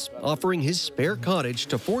Eddles offering his spare cottage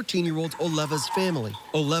to 14-year-old Oleva's family.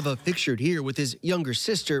 Oleva pictured here with his younger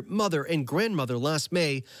sister, mother, and grandmother last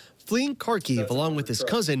May, fleeing Kharkiv along with his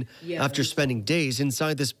cousin after spending days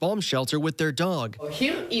inside this bomb shelter with their dog.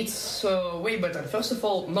 Here it's way better. First of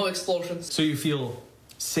all, no explosions. So you feel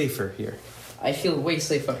safer here? I feel way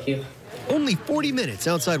safer here. Only 40 minutes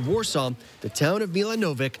outside Warsaw, the town of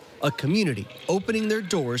Milanovic, a community opening their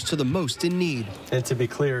doors to the most in need. And to be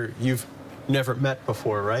clear, you've never met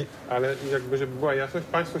before, right? Ale jakby żeby była jasność,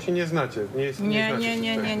 państwo się nie znacie. Nie znamy się.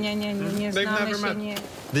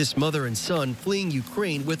 This mother and son fleeing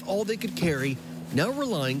Ukraine with all they could carry, now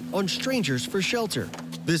relying on strangers for shelter.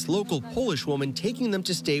 This local Polish woman taking them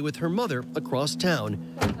to stay with her mother across town,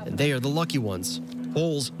 and they are the lucky ones.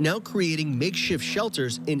 Poles now creating makeshift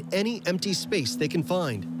shelters in any empty space they can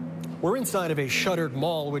find. We're inside of a shuttered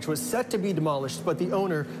mall, which was set to be demolished, but the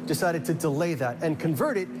owner decided to delay that and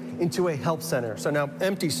convert it into a help center. So now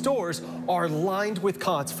empty stores are lined with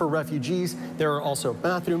cots for refugees. There are also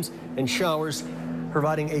bathrooms and showers,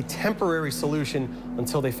 providing a temporary solution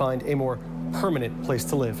until they find a more permanent place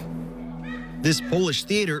to live. This Polish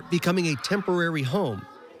theater becoming a temporary home.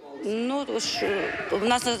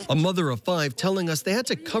 A mother of 5 telling us they had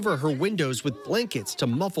to cover her windows with blankets to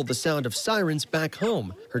muffle the sound of sirens back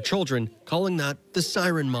home. Her children calling that the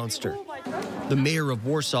siren monster. The mayor of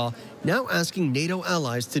Warsaw now asking NATO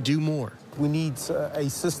allies to do more. We need a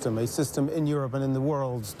system in Europe and in the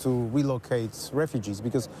world to relocate refugees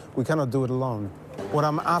because we cannot do it alone. What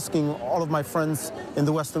I'm asking all of my friends in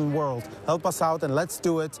the Western world, help us out and let's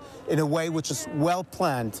do it in a way which is well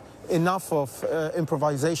planned, enough of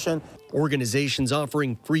improvisation. Organizations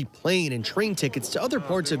offering free plane and train tickets to other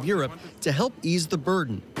parts of Europe to help ease the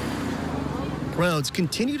burden. Crowds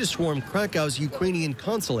continue to swarm Krakow's Ukrainian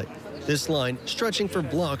consulate. This line stretching for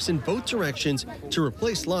blocks in both directions to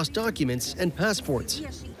replace lost documents and passports.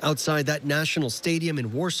 Outside that national stadium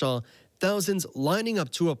in Warsaw, thousands lining up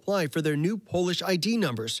to apply for their new Polish ID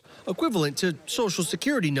numbers, equivalent to Social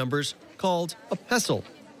Security numbers, called a PESEL.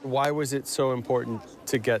 Why was it so important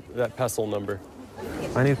to get that PESEL number?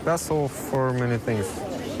 I need PESEL for many things.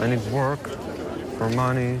 I need work, for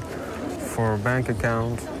money, for bank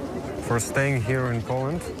account, for staying here in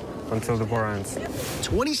Poland until the war ends.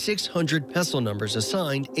 2,600 PESEL numbers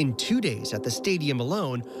assigned in 2 days at the stadium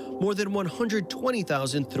alone, more than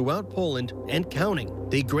 120,000 throughout Poland and counting.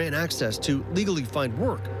 They grant access to legally find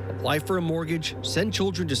work, apply for a mortgage, send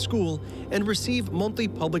children to school, and receive monthly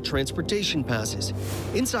public transportation passes.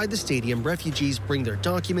 Inside the stadium, refugees bring their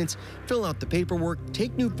documents, fill out the paperwork,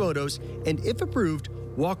 take new photos, and if approved,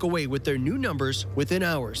 walk away with their new numbers within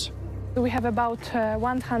hours. We have about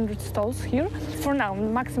 100 stalls here. For now, the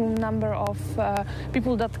maximum number of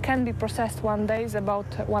people that can be processed one day is about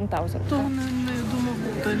 1,000.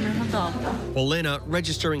 Olena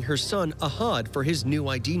registering her son Ahad for his new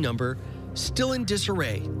ID number. Still in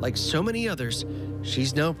disarray, like so many others,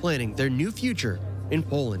 she's now planning their new future in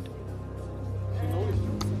Poland.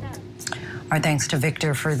 Our thanks to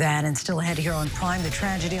Victor for that. And still ahead here on Prime, the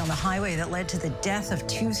tragedy on the highway that led to the death of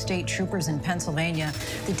 2 state troopers in Pennsylvania.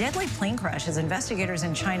 The deadly plane crash as investigators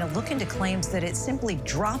in China look into claims that it simply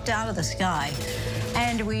dropped out of the sky.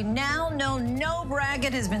 And we now know no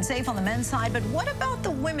bracket has been safe on the men's side. But what about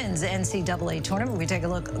the women's NCAA tournament? We take a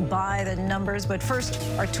look by the numbers. But first,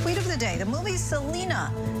 our tweet of the day. The movie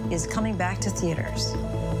Selena is coming back to theaters.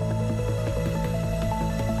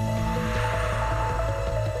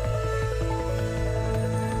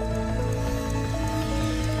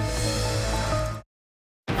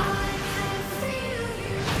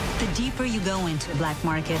 deeper you go into black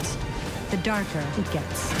markets, the darker it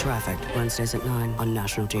gets. Trafficked, Wednesdays at 9 on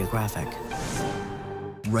National Geographic.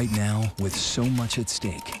 Right now, with so much at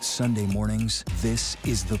stake, Sunday mornings, this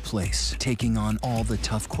is the place. Taking on all the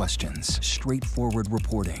tough questions. Straightforward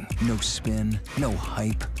reporting. No spin, no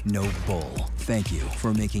hype, no bull. Thank you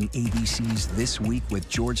for making ABC's This Week with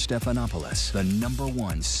George Stephanopoulos the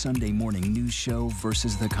 #1 Sunday morning news show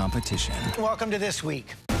versus the competition. Welcome to This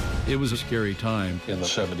Week. It was a scary time. In the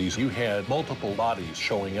 70s, you had multiple bodies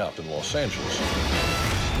showing up in Los Angeles.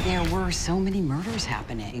 There were so many murders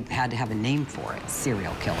happening. You had to have a name for it,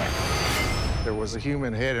 serial killer. There was a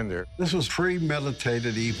human head in there. This was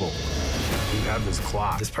premeditated evil. You have this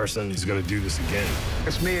clock. This person is going to do this again.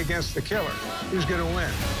 It's me against the killer. Who's going to win?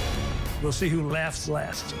 We'll see who laughs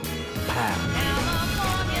last.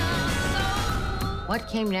 What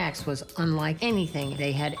came next was unlike anything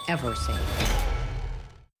they had ever seen.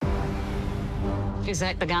 Is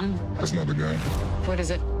that the gun? That's not the gun. What is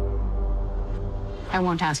it? I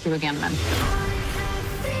won't ask you again then.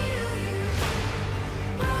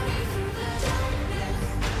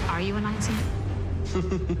 Are you a Nazi?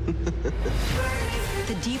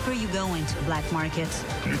 The deeper you go into black markets,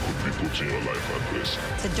 you could be putting your life at risk.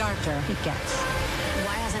 the darker it gets.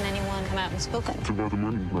 Why hasn't anyone come out and spoken? It's about the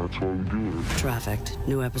money. That's why we do it. Trafficked,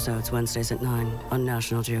 new episodes Wednesdays at 9 on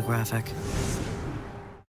National Geographic.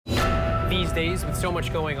 These days, with so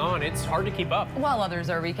much going on, it's hard to keep up. While others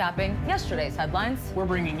are recapping yesterday's headlines, We're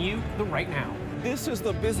bringing you the right now. This is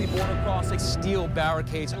the busy border crossing. Steel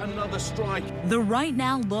barricades, another strike. The Right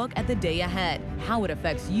Now look at the day ahead, how it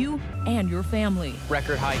affects you and your family.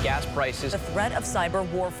 Record high gas prices. the threat of cyber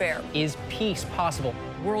warfare. Is peace possible?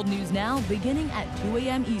 World News Now beginning at 2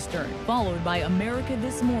 a.m. Eastern, followed by America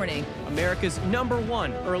This Morning, America's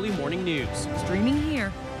 #1 early morning news. streaming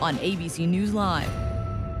here on ABC News Live.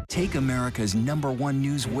 Take America's #1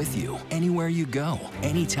 news with you anywhere you go,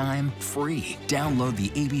 anytime, free. Download the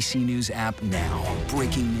ABC News app now.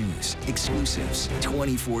 Breaking news, exclusives,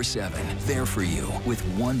 24/7. There for you with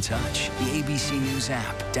one touch. The ABC News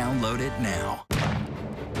app. Download it now.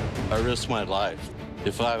 I risked my life.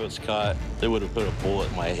 If I was caught, they would have put a bullet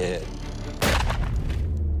in my head.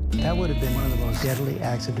 That would have been one of the most deadly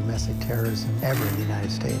acts of domestic terrorism ever in the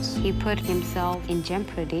United States. He put himself in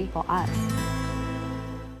jeopardy for us.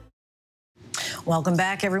 Welcome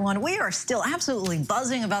back, everyone. We are still absolutely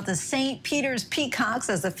buzzing about the St. Peter's Peacocks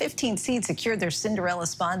as the 15th seed secured their Cinderella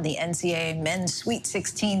spot in the NCAA Men's Sweet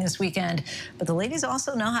 16 this weekend. But the ladies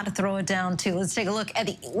also know how to throw it down, too. Let's take a look at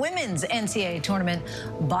the women's NCAA tournament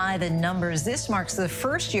by the numbers. This marks the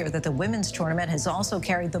first year that the women's tournament has also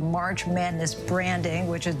carried the March Madness branding,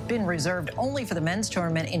 which has been reserved only for the men's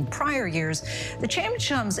tournament in prior years. The change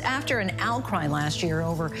comes after an outcry last year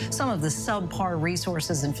over some of the subpar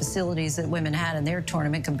resources and facilities that women had in their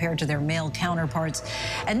tournament compared to their male counterparts.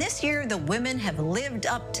 And this year, the women have lived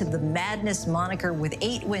up to the Madness moniker with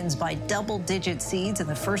 8 wins by double-digit seeds in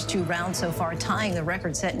the first 2 rounds so far, tying the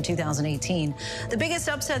record set in 2018. The biggest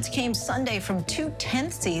upsets came Sunday from 2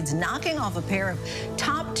 10th seeds, knocking off a pair of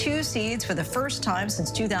top 2 seeds for the first time since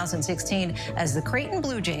 2016 as the Creighton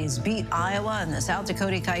Blue Jays beat Iowa and the South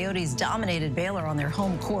Dakota Coyotes dominated Baylor on their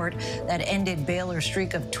home court. That ended Baylor's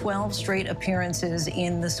streak of 12 straight appearances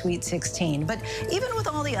in the Sweet 16. But even with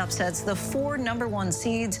all the upsets, the 4 #1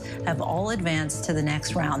 seeds have all advanced to the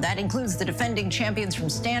next round. That includes the defending champions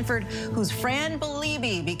from Stanford, whose Fran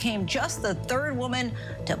Beliebe became just the 3rd woman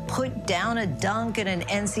to put down a dunk in an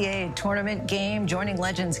NCAA tournament game, joining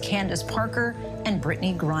legends Candace Parker and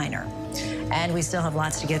Brittany Griner. And we still have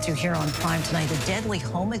lots to get to here on Prime tonight. The deadly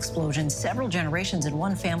home explosion, several generations in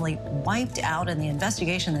one family wiped out, and the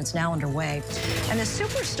investigation that's now underway. And the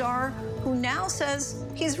superstar who now says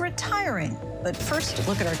he's retiring. But first,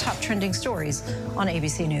 look at our top trending stories on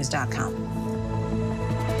abcnews.com.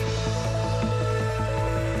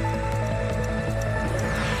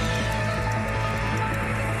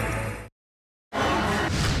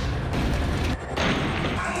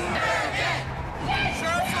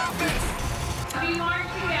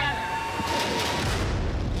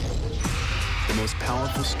 The most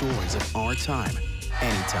powerful stories of our time,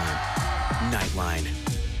 anytime. Nightline.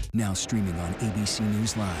 Now streaming on ABC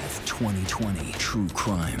News Live 2020. True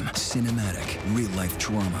crime, cinematic, real-life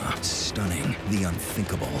drama, stunning, the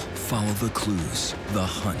unthinkable. Follow the clues, the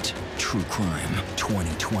hunt. True crime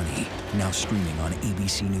 2020. Now streaming on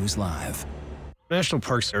ABC News Live. National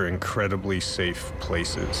parks are incredibly safe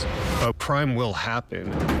places. A crime will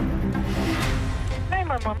happen. Hey,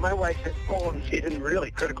 my wife has fallen. She's in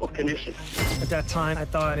really critical condition. At that time, I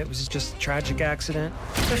thought it was just a tragic accident.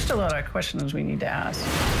 There's still a lot of questions we need to ask.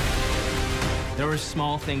 There were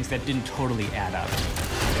small things that didn't totally add up.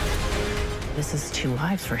 This is 2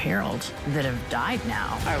 lives for Harold that have died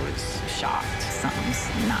now. I was shocked. Something's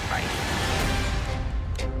not right.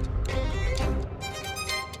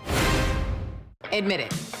 Admit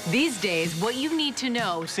it. These days, what you need to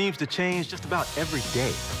know seems to change just about every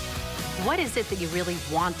day. What is it that you really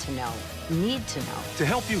want to know, need to know? To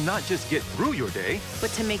help you not just get through your day,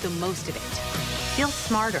 but to make the most of it. Feel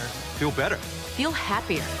smarter. Feel better. Feel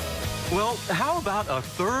happier. Well, how about a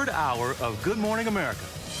third hour of Good Morning America?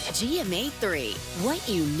 GMA 3, what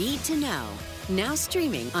you need to know. Now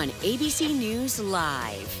streaming on ABC News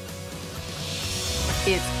Live.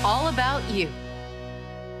 It's all about you.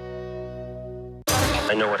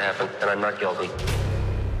 I know what happened, and I'm not guilty.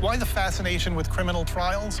 Why the fascination with criminal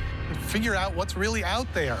trials? Figure out what's really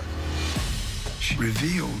out there. She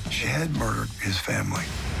revealed she had murdered his family.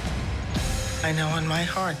 I know in my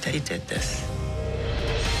heart they did this.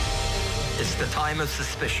 It's the time of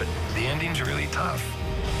suspicion. The ending's really tough.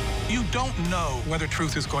 You don't know whether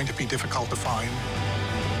truth is going to be difficult to find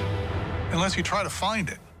unless you try to find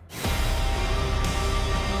it.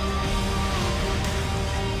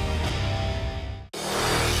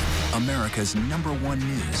 America's #1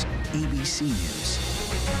 news, ABC News.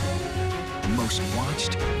 Most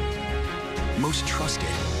watched, most trusted,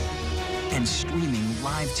 and streaming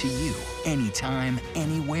live to you anytime,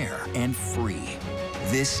 anywhere, and free.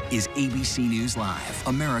 This is ABC News Live,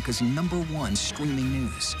 America's #1 streaming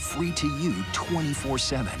news. Free to you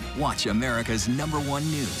 24/7. Watch America's #1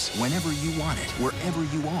 news whenever you want it, wherever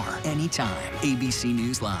you are, anytime. ABC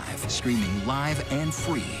News Live, streaming live and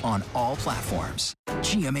free on all platforms.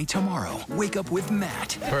 GMA tomorrow, wake up with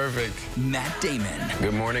Matt. Perfect. Matt Damon.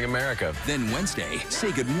 Good morning, America. Then Wednesday,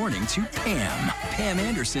 say good morning to Pam. Pam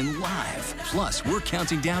Anderson live. Plus, we're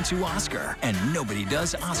counting down to Oscar, and nobody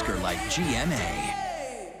does Oscar like GMA.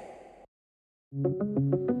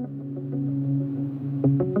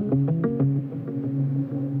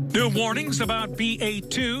 New warnings about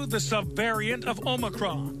BA.2, the subvariant of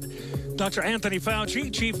Omicron. Dr. Anthony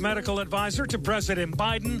Fauci, chief medical advisor to President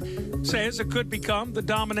Biden, says it could become the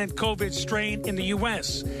dominant COVID strain in the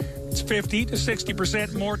U.S. It's 50 to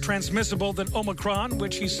 60% more transmissible than Omicron,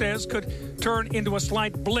 which he says could turn into a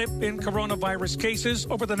slight blip in coronavirus cases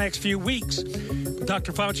over the next few weeks. But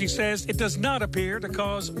Dr. Fauci says it does not appear to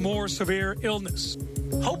cause more severe illness.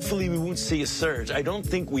 Hopefully we won't see a surge. I don't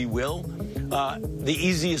think we will. The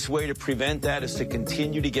easiest way to prevent that is to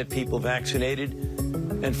continue to get people vaccinated,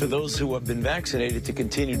 and for those who have been vaccinated, to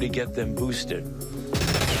continue to get them boosted.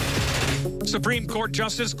 Supreme Court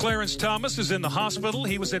Justice Clarence Thomas is in the hospital.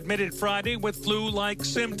 He was admitted Friday with flu-like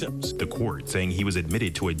symptoms. The court saying he was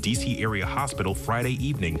admitted to a D.C. area hospital Friday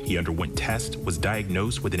evening. He underwent tests, was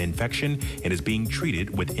diagnosed with an infection, and is being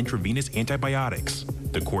treated with intravenous antibiotics.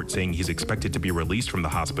 The court saying he's expected to be released from the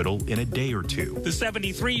hospital in a day or two. The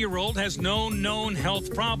 73-year-old has no known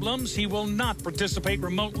health problems. He will not participate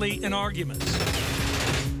remotely in arguments.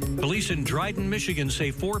 Police in Dryden, Michigan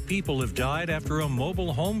say 4 people have died after a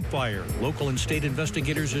mobile home fire. Local and state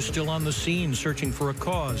investigators are still on the scene searching for a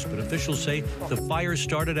cause, but officials say the fire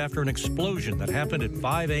started after an explosion that happened at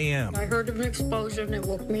 5 a.m. I heard an explosion. It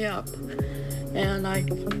woke me up. And I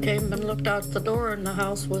came and looked out the door, and the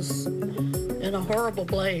house was in a horrible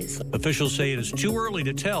blaze. Officials say it is too early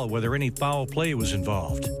to tell whether any foul play was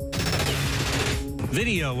involved.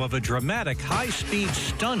 Video of a dramatic high-speed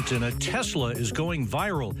stunt in a Tesla is going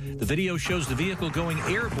viral. The video shows the vehicle going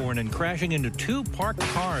airborne and crashing into 2 parked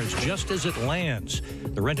cars just as it lands.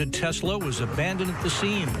 The rented Tesla was abandoned at the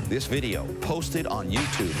scene. This video posted on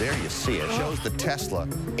YouTube, there you see it, shows the Tesla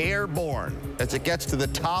airborne as it gets to the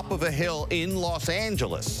top of a hill in Los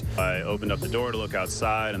Angeles. I opened up the door to look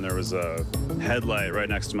outside, and there was a headlight right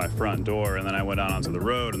next to my front door, and then I went out onto the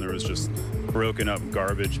road, and there was just broken up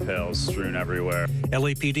garbage pails strewn everywhere.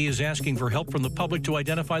 LAPD is asking for help from the public to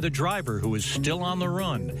identify the driver, who is still on the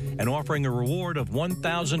run, and offering a reward of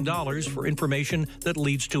 $1,000 for information that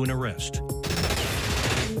leads to an arrest.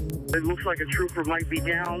 It looks like a trooper might be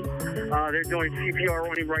down. They're doing CPR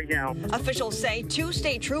on him right now. Officials say 2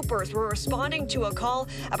 state troopers were responding to a call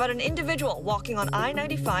about an individual walking on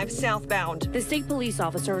I-95 southbound. The state police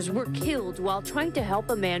officers were killed while trying to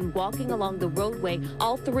help a man walking along the roadway.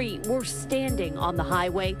 All 3 were standing on the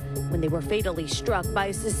highway when they were fatally struck by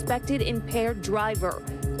a suspected impaired driver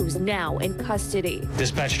who's now in custody.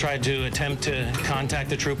 Dispatch tried to attempt to contact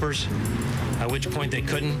the troopers, at which point they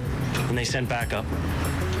couldn't, and they sent backup.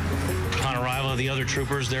 Upon arrival of the other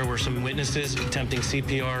troopers, there were some witnesses attempting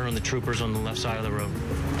CPR on the troopers on the left side of the road.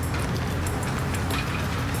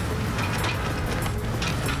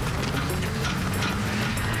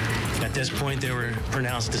 At this point, they were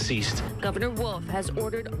pronounced deceased. Governor Wolf has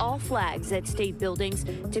ordered all flags at state buildings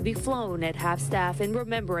to be flown at half-staff in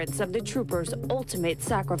remembrance of the troopers' ultimate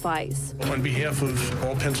sacrifice. On behalf of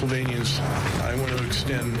all Pennsylvanians, I want to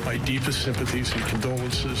extend my deepest sympathies and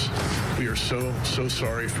condolences. We are so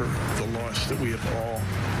sorry for the loss that we have all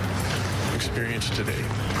experienced today.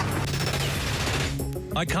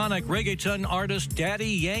 Iconic reggaeton artist Daddy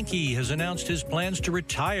Yankee has announced his plans to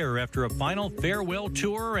retire after a final farewell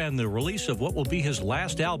tour and the release of what will be his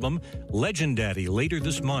last album, Legend Daddy, later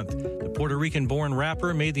this month. The Puerto Rican-born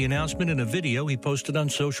rapper made the announcement in a video he posted on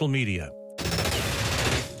social media.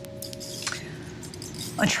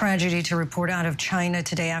 A tragedy to report out of China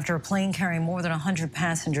today after a plane carrying more than 100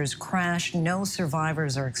 passengers crashed. No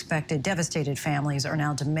survivors are expected. Devastated families are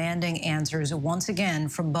now demanding answers once again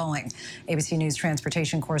from Boeing. ABC News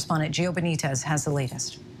transportation correspondent Gio Benitez has the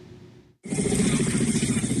latest.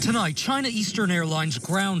 Tonight, China Eastern Airlines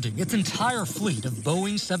grounding its entire fleet of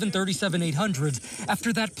Boeing 737-800s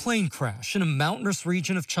after that plane crash in a mountainous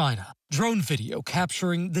region of China. Drone video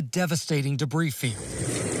capturing the devastating debris field.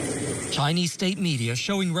 Chinese state media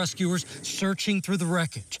showing rescuers searching through the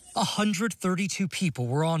wreckage. 132 people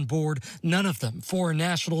were on board, none of them foreign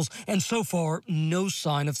nationals, and so far, no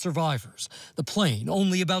sign of survivors. The plane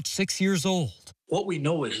only about 6 years old. What we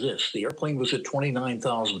know is this. The airplane was at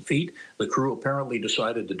 29,000 feet. The crew apparently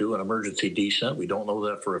decided to do an emergency descent. We don't know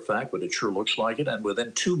that for a fact, but it sure looks like it. And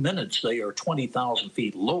within 2 minutes, they are 20,000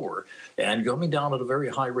 feet lower and coming down at a very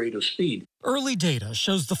high rate of speed. Early data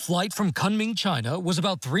shows the flight from Kunming, China, was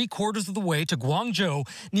about 3/4 of the way to Guangzhou,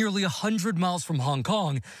 nearly 100 miles from Hong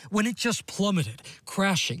Kong, when it just plummeted,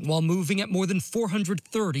 crashing while moving at more than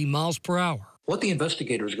 430 miles per hour. What the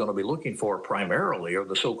investigators are going to be looking for primarily are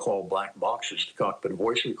the so-called black boxes, the cockpit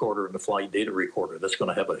voice recorder and the flight data recorder. That's going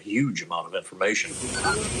to have a huge amount of information.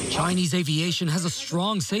 Chinese aviation has a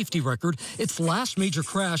strong safety record, its last major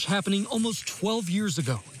crash happening almost 12 years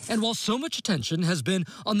ago. And while so much attention has been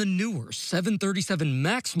on the newer 737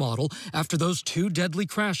 MAX model after those two deadly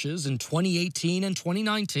crashes in 2018 and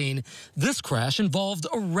 2019, this crash involved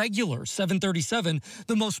a regular 737,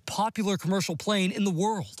 the most popular commercial plane in the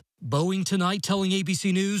world. Boeing tonight telling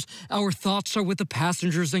ABC News, our thoughts are with the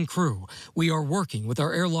passengers and crew. We are working with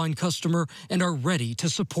our airline customer and are ready to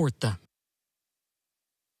support them.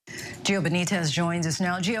 Gio Benitez joins us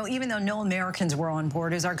now. Gio, even though no Americans were on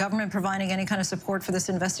board, is our government providing any kind of support for this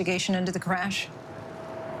investigation into the crash?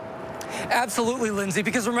 Absolutely, Lindsay,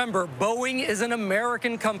 because remember, Boeing is an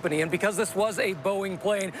American company, and because this was a Boeing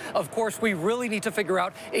plane, of course, we really need to figure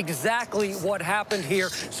out exactly what happened here.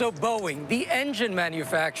 So Boeing, the engine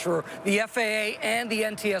manufacturer, the FAA, and the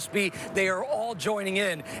NTSB, they are all joining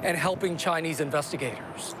in and helping Chinese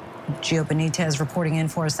investigators. Gio Benitez reporting in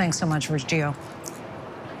for us. Thanks so much, Gio.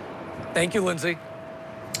 Thank you, Lindsay.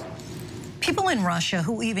 People in Russia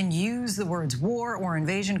who even use the words war or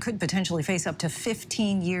invasion could potentially face up to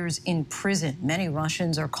 15 years in prison. Many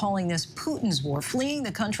Russians are calling this Putin's war, fleeing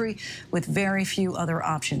the country with very few other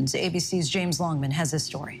options. ABC's James Longman has this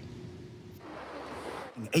story.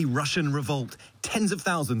 A Russian revolt, tens of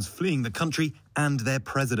thousands fleeing the country and their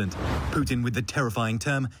president. Putin with the terrifying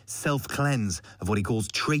term self-cleanse of what he calls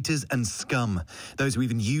traitors and scum. Those who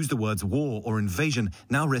even use the words war or invasion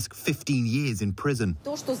now risk 15 years in prison.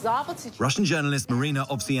 Russian journalist Marina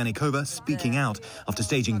Ovsyannikova speaking out after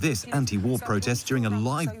staging this anti-war protest during a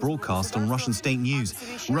live broadcast on Russian state news,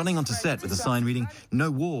 running onto set with a sign reading,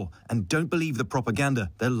 "No war, and don't believe the propaganda.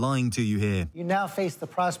 They're lying to you here." You now face the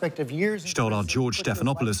prospect of years. She told our George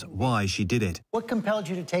Stephanopoulos why she did it. What compelled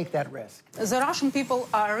you to take that risk? The Russian people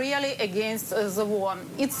are really against the war.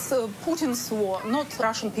 It's Putin's war, not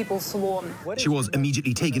Russian people's war. She was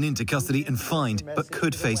immediately taken into custody and fined, but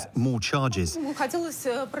could face more charges.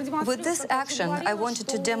 With this action, I wanted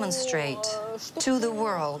to demonstrate to the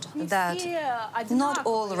world that not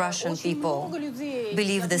all Russian people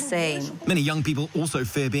believe the same. Many young people also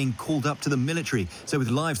fear being called up to the military. So with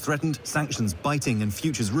lives threatened, sanctions biting and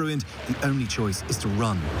futures ruined, the only choice is to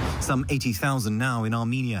run. Some 80,000 now in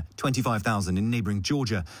Armenia, 25,000 in neighboring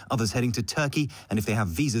Georgia, others heading to Turkey, and if they have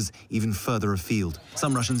visas, even further afield.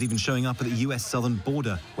 Some Russians even showing up at the US southern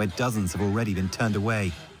border, where dozens have already been turned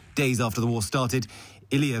away. Days after the war started,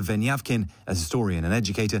 Ilya Venyavkin, a historian and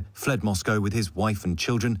educator, fled Moscow with his wife and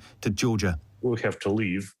children to Georgia. We have to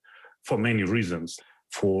leave for many reasons.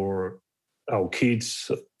 For our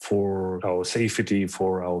kids, for our safety,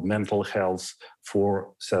 for our mental health,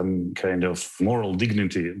 for some kind of moral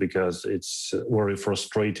dignity, because it's very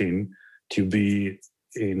frustrating to be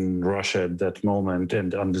in Russia at that moment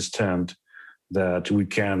and understand that we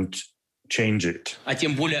can't change it.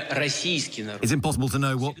 It's impossible to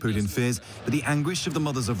know what Putin fears, but the anguish of the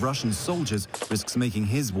mothers of Russian soldiers risks making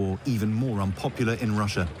his war even more unpopular in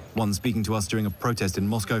Russia. One speaking to us during a protest in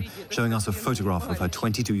Moscow, showing us a photograph of her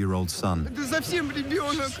 22-year-old son. Это совсем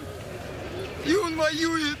ребенок, и он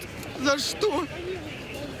воюет. За что?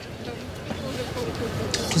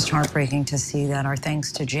 Just heartbreaking to see that. Our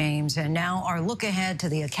thanks to James. And now our look ahead to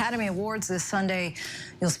the Academy Awards this Sunday.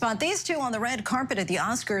 You'll spot these two on the red carpet at the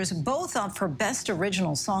Oscars, both up for Best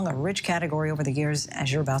Original Song, a rich category over the years,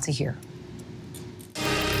 as you're about to hear.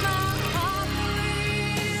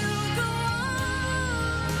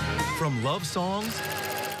 From love songs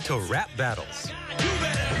to rap battles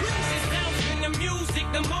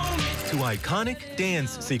to iconic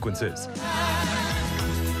dance sequences.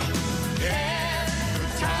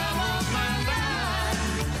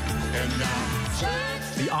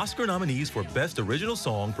 The Oscar nominees for Best Original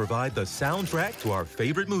Song provide the soundtrack to our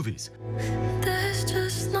favorite movies. There's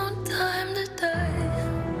just no time to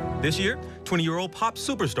die. This year, 20-year-old pop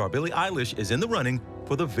superstar Billie Eilish is in the running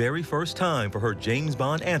for the very first time for her James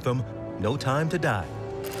Bond anthem, No Time to Die.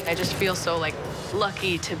 I just feel so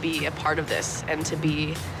lucky to be a part of this and to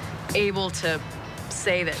be able to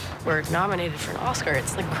say that we're nominated for an Oscar.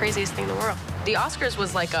 It's the craziest thing in the world. The Oscars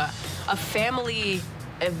was like a family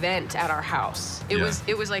event at our house. It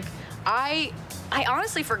was like, I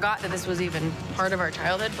honestly forgot that this was even part of our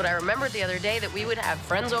childhood, but I remembered the other day that we would have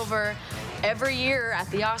friends over every year at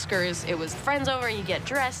the Oscars. It was friends over, and you get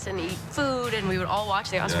dressed and eat food, and we would all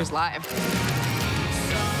watch the Oscars live.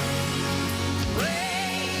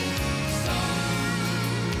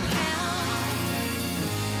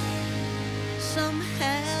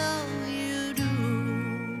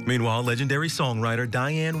 Meanwhile, legendary songwriter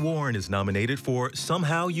Diane Warren is nominated for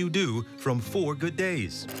Somehow You Do from 4 Good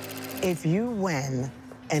Days. If you win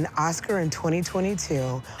an Oscar in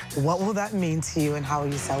 2022, what will that mean to you and how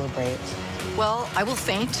will you celebrate? Well, I will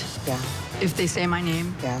faint if they say my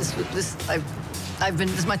name. Yeah. This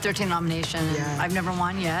is my 13th nomination, and I've never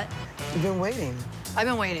won yet. You've been waiting. I've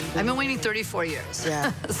been waiting. I've been waiting 34 years.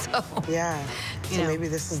 Yeah. So maybe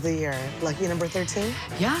this is the year. Lucky number 13?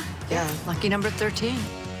 Yeah. Lucky number 13.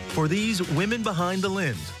 For these women behind the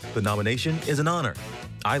lens, the nomination is an honor.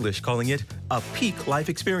 Eilish calling it a peak life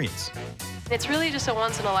experience. It's really just a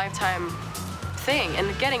once-in-a-lifetime thing,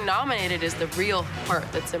 and getting nominated is the real part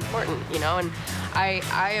that's important, you know? And I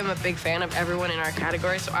am a big fan of everyone in our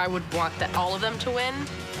category, so I would want all of them to win.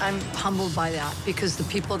 I'm humbled by that, because the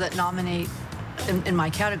people that nominate in my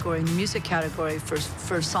category, in the music category,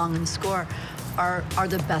 for song and score, are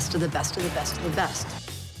the best of the best of the best of the best.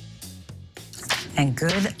 And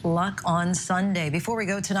good luck on Sunday. Before we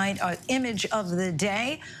go tonight, our image of the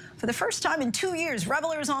day. For the first time in 2 years,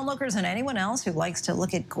 revelers, onlookers, and anyone else who likes to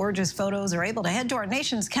look at gorgeous photos are able to head to our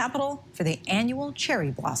nation's capital for the annual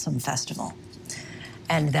Cherry Blossom Festival.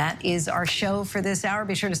 And that is our show for this hour.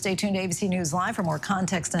 Be sure to stay tuned to ABC News Live for more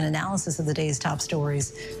context and analysis of the day's top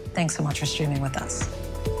stories. Thanks so much for streaming with us.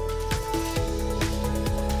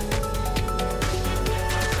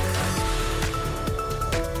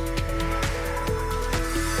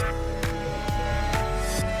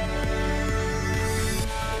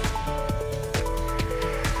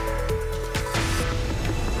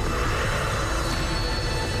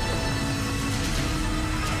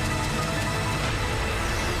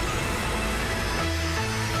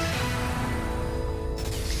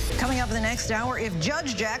 Coming up in the next hour, if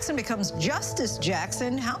Judge Jackson becomes Justice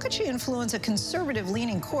Jackson, how could she influence a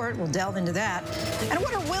conservative-leaning court? We'll delve into that. And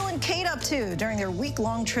what are Will and Kate up to during their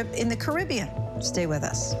week-long trip in the Caribbean? Stay with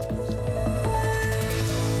us.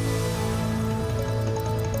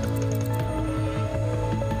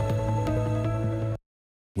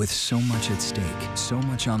 With so much at stake, so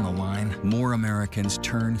much on the line, more Americans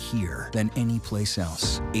turn here than any place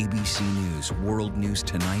else. ABC News World News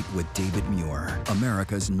Tonight with David Muir,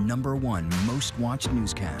 America's #1 most watched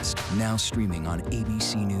newscast, now streaming on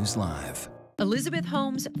ABC News Live. Elizabeth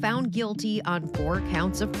Holmes found guilty on 4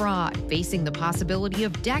 counts of fraud, facing the possibility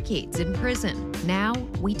of decades in prison. Now,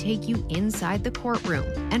 we take you inside the courtroom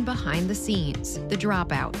and behind the scenes. The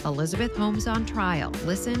Dropout, Elizabeth Holmes on Trial.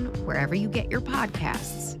 Listen wherever you get your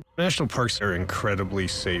podcasts. National parks are incredibly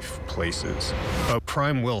safe places, but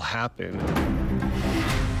crime will happen.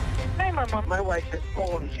 Hey, my wife has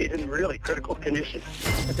fallen. She's in really critical condition.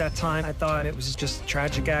 At that time, I thought it was just a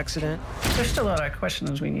tragic accident. There's still a lot of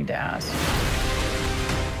questions we need to ask.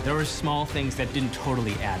 There were small things that didn't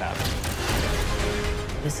totally add up.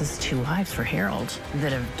 This is 2 lives for Harold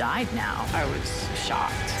that have died now. I was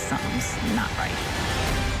shocked. Something's not right.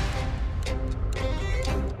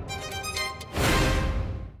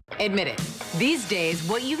 Admit it. These days,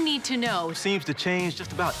 what you need to know seems to change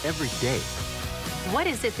just about every day. What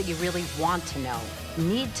is it that you really want to know,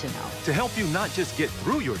 need to know? To help you not just get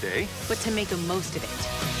through your day, but to make the most of it.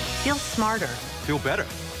 Feel smarter. Feel better.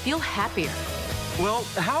 Feel happier. Well,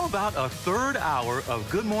 how about a third hour of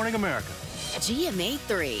Good Morning America? GMA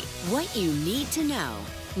 3, what you need to know.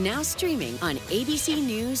 Now streaming on ABC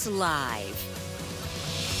News Live.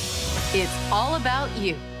 It's all about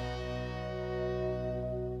you.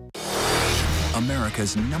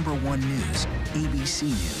 America's #1 news, ABC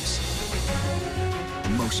News.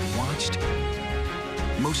 Most watched,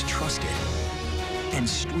 most trusted, and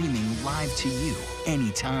streaming live to you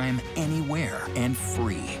anytime, anywhere, and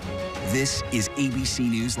free. This is ABC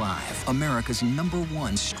News Live, America's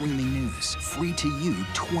 #1 streaming news, free to you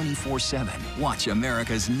 24/7. Watch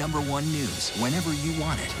America's #1 news whenever you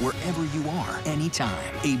want it, wherever you are,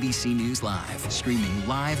 anytime. ABC News Live, streaming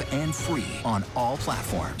live and free on all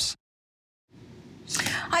platforms.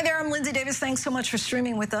 Hi there, I'm Lindsay Davis. Thanks so much for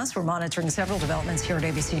streaming with us. We're monitoring several developments here at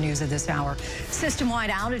ABC News at this hour. System-wide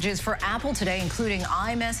outages for Apple today, including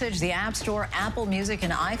iMessage, the App Store, Apple Music,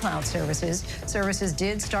 and iCloud services. Services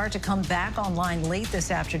did start to come back online late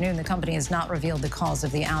this afternoon. The company has not revealed the cause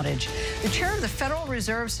of the outage. The chair of the Federal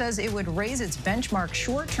Reserve says it would raise its benchmark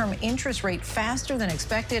short-term interest rate faster than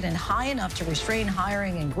expected and high enough to restrain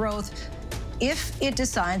hiring and growth if it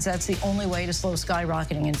decides that's the only way to slow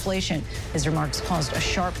skyrocketing inflation. His remarks caused a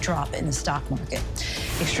sharp drop in the stock market.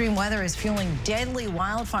 Extreme weather is fueling deadly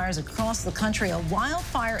wildfires across the country. A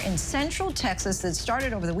wildfire in central Texas that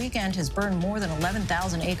started over the weekend has burned more than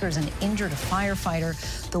 11,000 acres and injured a firefighter.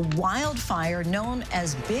 The wildfire, known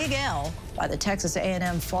as Big L by the Texas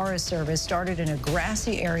A&M Forest Service, started in a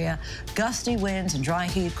grassy area. Gusty winds and dry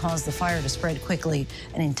heat caused the fire to spread quickly.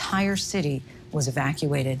 An entire city was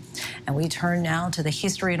evacuated. And we turn now to the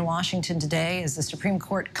history in Washington today as the Supreme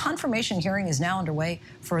Court confirmation hearing is now underway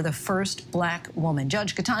for the first black woman.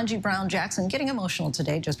 Judge Ketanji Brown Jackson getting emotional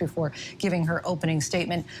today just before giving her opening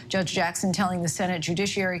statement. Judge Jackson telling the Senate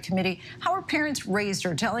Judiciary Committee how her parents raised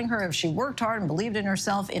her, telling her if she worked hard and believed in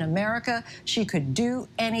herself in America, she could do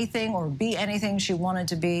anything or be anything she wanted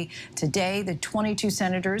to be. Today, the 22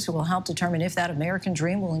 senators who will help determine if that American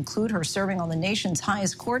dream will include her serving on the nation's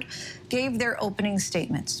highest court gave their opening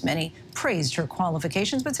statements. Many praised her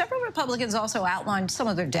qualifications, but several Republicans also outlined some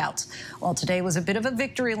of their doubts. While today was a bit of a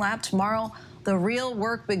victory lap, tomorrow the real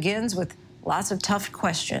work begins with lots of tough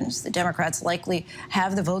questions. The Democrats likely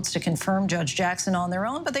have the votes to confirm Judge Jackson on their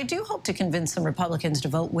own, but they do hope to convince some Republicans to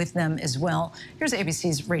vote with them as well. Here's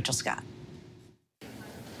ABC's Rachel Scott.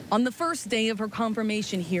 On the first day of her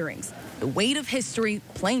confirmation hearings, the weight of history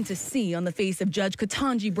plain to see on the face of Judge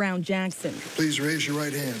Ketanji Brown Jackson. Please raise your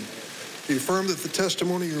right hand. Do you affirm that the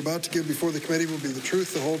testimony you're about to give before the committee will be the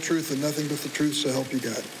truth, the whole truth, and nothing but the truth, so help you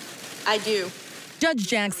God? I do. Judge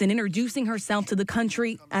Jackson introducing herself to the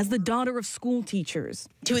country as the daughter of school teachers.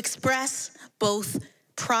 To express both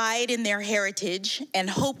pride in their heritage and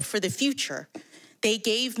hope for the future, they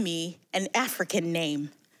gave me an African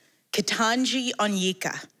name, Ketanji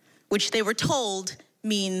Onyeka, which they were told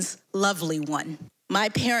means lovely one. My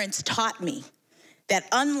parents taught me that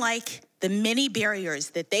unlike the many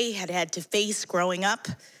barriers that they had had to face growing up,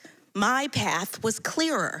 my path was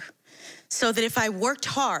clearer, so that if I worked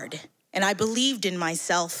hard and I believed in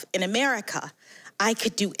myself in America, I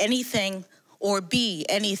could do anything or be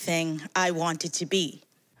anything I wanted to be.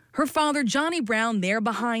 Her father, Johnny Brown, there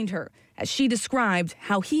behind her, as she described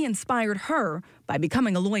how he inspired her by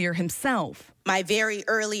becoming a lawyer himself. My very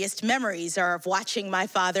earliest memories are of watching my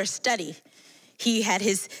father study. He had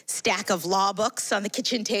his stack of law books on the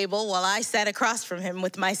kitchen table while I sat across from him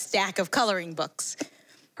with my stack of coloring books.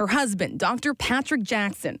 Her husband, Dr. Patrick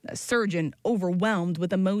Jackson, a surgeon overwhelmed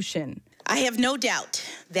with emotion. I have no doubt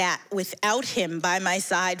that without him by my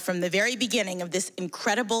side from the very beginning of this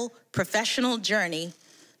incredible professional journey,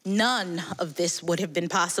 none of this would have been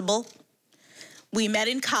possible. We met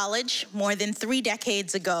in college more than 3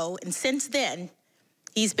 decades ago, and since then,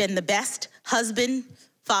 he's been the best husband,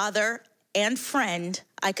 father, and friend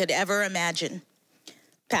I could ever imagine.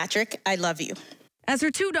 Patrick, I love you. As her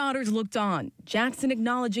 2 daughters looked on, Jackson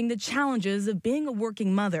acknowledging the challenges of being a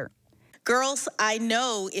working mother. Girls, I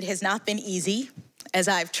know it has not been easy as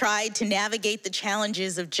I've tried to navigate the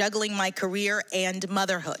challenges of juggling my career and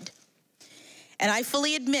motherhood. And I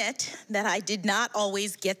fully admit that I did not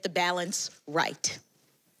always get the balance right.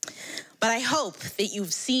 But I hope that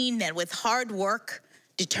you've seen that with hard work,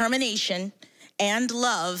 determination, and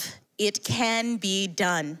love, it can be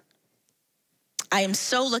done. I am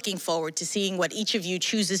so looking forward to seeing what each of you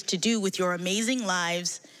chooses to do with your amazing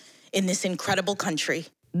lives in this incredible country.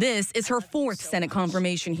 This is her fourth Senate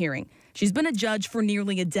confirmation hearing. She's been a judge for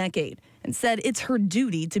nearly a decade and said it's her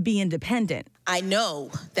duty to be independent. I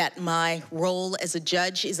know that my role as a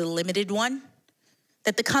judge is a limited one,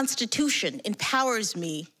 that the Constitution empowers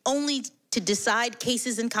me only to decide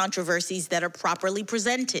cases and controversies that are properly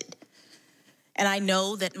presented. And I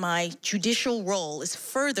know that my judicial role is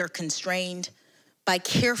further constrained by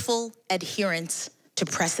careful adherence to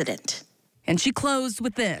precedent. And she closed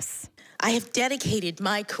with this. I have dedicated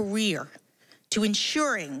my career to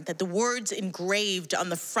ensuring that the words engraved on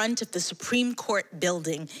the front of the Supreme Court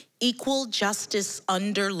building, equal justice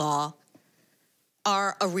under law,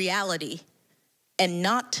 are a reality and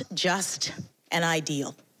not just an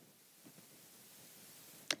ideal.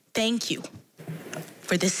 Thank you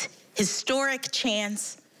for this historic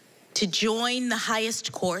chance to join the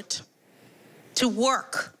highest court, to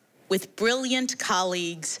work with brilliant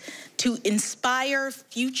colleagues, to inspire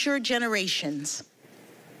future generations,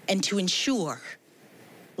 and to ensure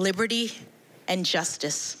liberty and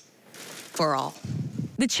justice for all.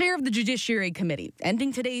 The chair of the Judiciary Committee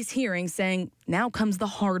ending today's hearing saying, now comes the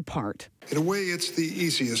hard part. In a way, it's the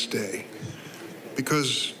easiest day,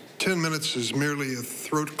 because 10 minutes is merely a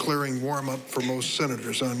throat-clearing warm-up for most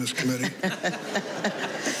senators on this committee.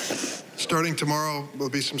 Starting tomorrow, will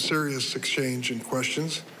be some serious exchange and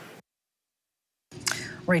questions.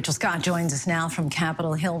 Rachel Scott joins us now from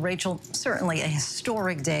Capitol Hill. Rachel, certainly a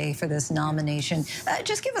historic day for this nomination.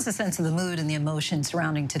 Just give us a sense of the mood and the emotion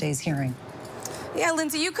surrounding today's hearing. Yeah,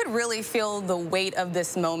 Lindsay, you could really feel the weight of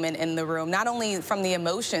this moment in the room, not only from the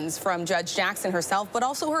emotions from Judge Jackson herself, but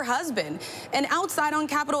also her husband. And outside on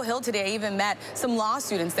Capitol Hill today, I even met some law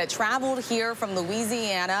students that traveled here from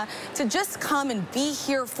Louisiana to just come and be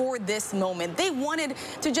here for this moment. They wanted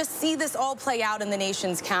to just see this all play out in the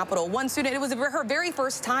nation's capital. One student, it was her very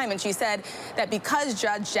first time, and she said that because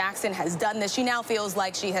Judge Jackson has done this, she now feels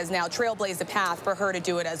like she has now trailblazed a path for her to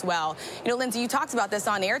do it as well. You know, Lindsay, you talked about this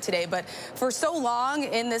on air today, but for so long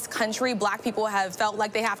in this country, black people have felt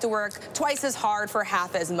like they have to work twice as hard for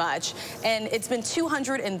half as much. And it's been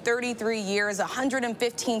 233 years,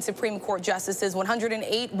 115 Supreme Court justices,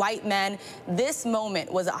 108 white men. This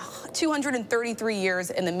moment was 233 years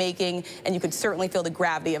in the making, and you could certainly feel the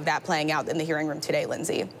gravity of that playing out in the hearing room today,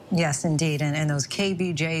 Lindsay. Yes, indeed. And those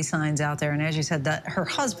KBJ signs out there. And as you said, that her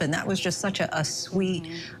husband, that was just such a sweet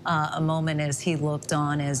a moment as he looked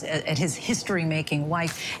on at his history-making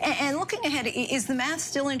wife. And looking ahead, is the math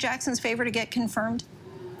still in Jackson's favor to get confirmed?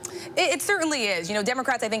 It certainly is. You know,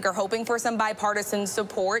 Democrats, I think, are hoping for some bipartisan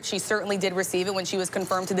support. She certainly did receive it when she was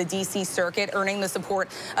confirmed to the D.C. Circuit, earning the support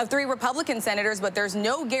of 3 Republican senators, but there's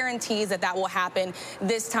no guarantees that that will happen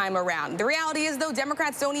this time around. The reality is, though,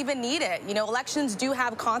 Democrats don't even need it. You know, elections do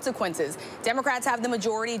have consequences. Democrats have the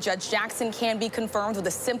majority. Judge Jackson can be confirmed with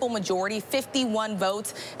a simple majority, 51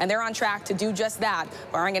 votes, and they're on track to do just that,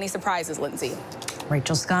 barring any surprises, Lindsay.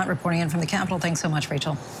 Rachel Scott reporting in from the Capitol. Thanks so much,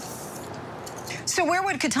 Rachel. So where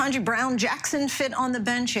would Ketanji Brown Jackson fit on the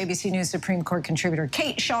bench? ABC News Supreme Court contributor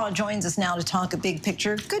Kate Shaw joins us now to talk a big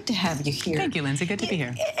picture. Good to have you here. Thank you, Lindsay. Good to be here.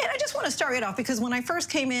 And I just want to start right off because when I first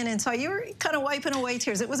came in and saw you were kind of wiping away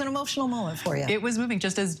tears, it was an emotional moment for you. It was moving,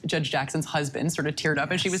 just as Judge Jackson's husband sort of teared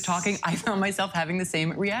up as she was talking. I found myself having the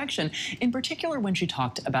same reaction, in particular when she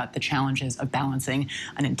talked about the challenges of balancing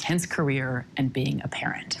an intense career and being a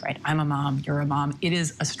parent, right? I'm a mom, you're a mom. It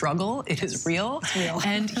is a struggle. It is real. It's real.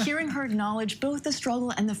 And hearing her acknowledge both the struggle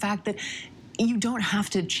and the fact that you don't have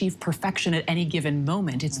to achieve perfection at any given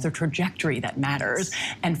moment. It's the trajectory that matters.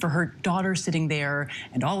 And for her daughter sitting there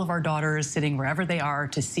and all of our daughters sitting wherever they are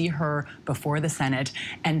to see her before the Senate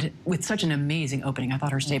and with such an amazing opening, I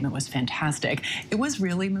thought her statement was fantastic. It was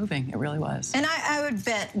really moving. It really was. And I would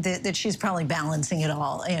bet that she's probably balancing it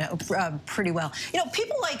all, you know, pretty well. You know,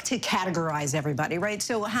 people like to categorize everybody, right?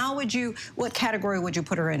 So what category would you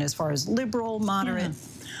put her in as far as liberal, moderate?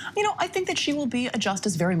 You know, I think that she will be a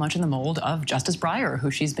justice very much in the mold of Justice Breyer,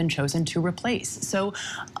 who she's been chosen to replace. So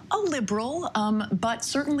a liberal, but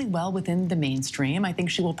certainly well within the mainstream. I think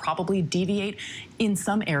she will probably deviate in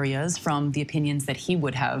some areas from the opinions that he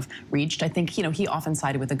would have reached. I think, you know, he often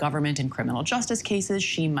sided with the government in criminal justice cases.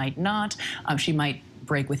 She might not. She might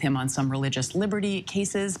break with him on some religious liberty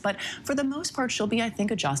cases, but for the most part, she'll be, I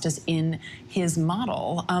think, a justice in his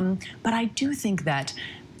model. But I do think that,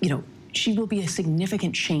 you know, she will be a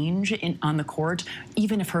significant change on the court,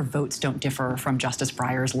 even if her votes don't differ from Justice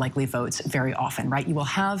Breyer's likely votes very often, right? You will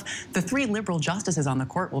have the 3 liberal justices on the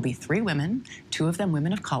court will be 3 women, 2 of them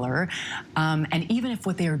women of color. And even if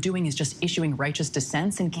what they are doing is just issuing righteous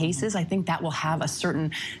dissents in cases, I think that will have a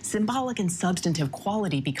certain symbolic and substantive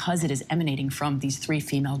quality because it is emanating from these 3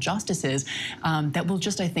 female justices that will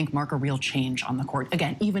just, I think, mark a real change on the court.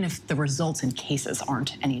 Again, even if the results in cases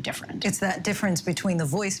aren't any different. It's that difference between the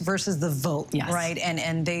voice versus the vote, yes. Right?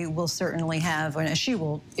 And they will certainly have, and she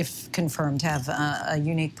will, if confirmed, have a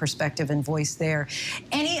unique perspective and voice there.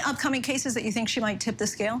 Any upcoming cases that you think she might tip the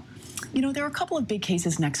scale? You know, there are a couple of big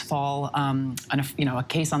cases next fall. A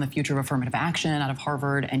case on the future of affirmative action out of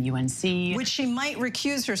Harvard and UNC. Which she might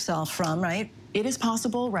recuse herself from, right? It is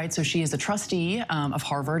possible, right? So she is a trustee of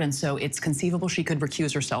Harvard, and so it's conceivable she could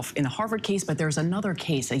recuse herself in the Harvard case, but there's another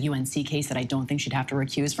case, a UNC case, that I don't think she'd have to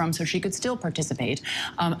recuse from, so she could still participate.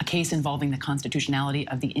 A case involving the constitutionality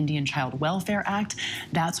of the Indian Child Welfare Act.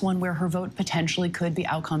 That's one where her vote potentially could be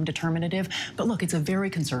outcome determinative. But look, it's a very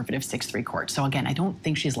conservative 6-3 court. So again, I don't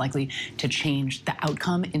think she's likely to change the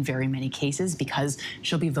outcome in very many cases because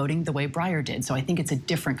she'll be voting the way Breyer did. So I think it's a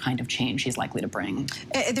different kind of change she's likely to bring.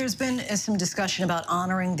 There's been some discussion about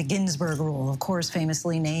honoring the Ginsburg rule, of course,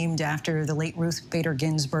 famously named after the late Ruth Bader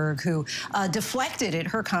Ginsburg, who deflected at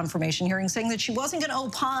her confirmation hearing, saying that she wasn't going to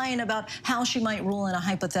opine about how she might rule in a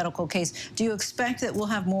hypothetical case. Do you expect that we'll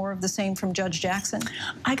have more of the same from Judge Jackson?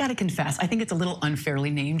 I got to confess, I think it's a little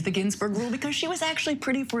unfairly named the Ginsburg rule because she was actually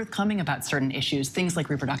pretty forthcoming about certain issues, things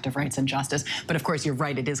like reproductive rights and justice. But of course, you're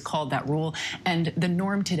right, it is called that rule. And the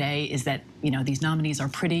norm today is that, you know, these nominees are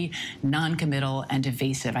pretty non-committal and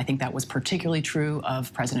evasive. I think that was particularly true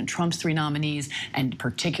of President Trump's 3 nominees, and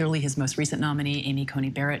particularly his most recent nominee, Amy Coney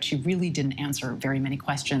Barrett. She really didn't answer very many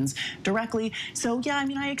questions directly. So, yeah, I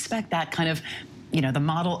mean, I expect that kind of, you know, the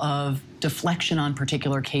model of deflection on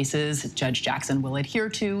particular cases Judge Jackson will adhere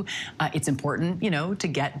to. It's important, you know, to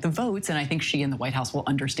get the votes, and I think she and the White House will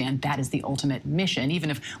understand that is the ultimate mission,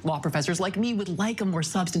 even if law professors like me would like a more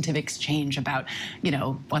substantive exchange about, you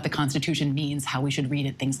know, what the Constitution means, how we should read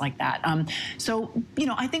it, things like that. So, you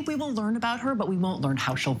know, I think we will learn about her, but we won't learn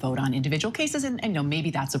how she'll vote on individual cases, and you know,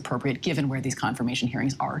 maybe that's appropriate given where these confirmation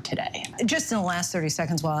hearings are today. Just in the last 30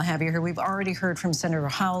 seconds while I have you here, we've already heard from Senator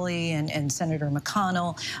Hawley and Senator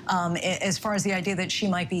McConnell as far as the idea that she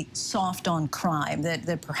might be soft on crime,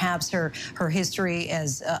 that perhaps her history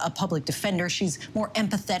as a public defender, she's more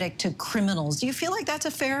empathetic to criminals. Do you feel like that's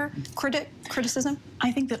a fair criticism?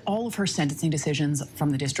 I think that all of her sentencing decisions from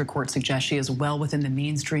the district court suggest she is well within the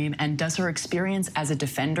mainstream. And does her experience as a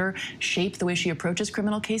defender shape the way she approaches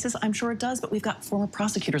criminal cases? I'm sure it does, but we've got former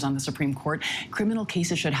prosecutors on the Supreme Court. Criminal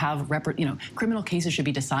cases should have, criminal cases should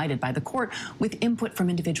be decided by the court with input from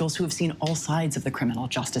individuals who have seen all sides of the criminal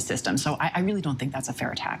justice system. So I really don't think that's a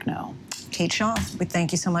fair attack, no. Kate Shaw, we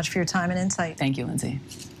thank you so much for your time and insight. Thank you, Lindsay.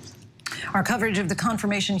 Our coverage of the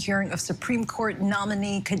confirmation hearing of Supreme Court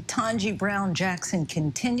nominee Ketanji Brown Jackson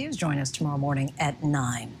continues. Join us tomorrow morning at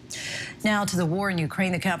 9. Now to the war in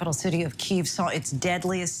Ukraine. The capital city of Kyiv saw its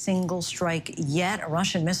deadliest single strike yet.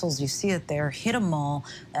 Russian missiles, you see it there, hit a mall.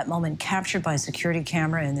 That moment captured by a security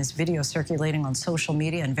camera in this video circulating on social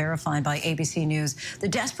media and verified by ABC News. The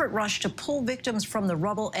desperate rush to pull victims from the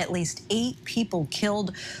rubble, at least 8 people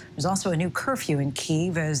killed. There's also a new curfew in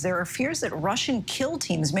Kyiv as there are fears that Russian kill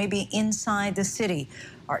teams may be inside the city.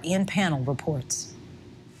 Our Ian Pannell reports.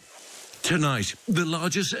 Tonight, the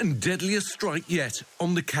largest and deadliest strike yet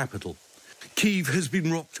on the capital. Kyiv has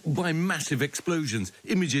been rocked by massive explosions.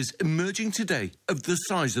 Images emerging today of the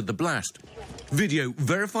size of the blast. Video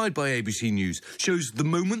verified by ABC News shows the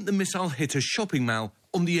moment the missile hit a shopping mall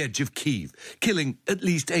on the edge of Kyiv, killing at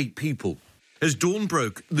least 8 people. As dawn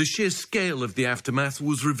broke, the sheer scale of the aftermath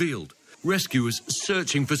was revealed. Rescuers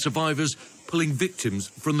searching for survivors, pulling victims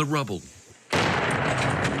from the rubble.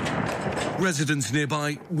 Residents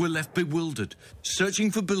nearby were left bewildered, searching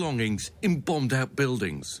for belongings in bombed-out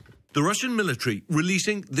buildings. The Russian military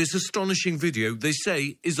releasing this astonishing video they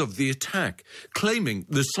say is of the attack, claiming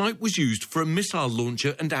the site was used for a missile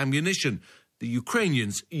launcher and ammunition. The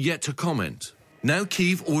Ukrainians yet to comment. Now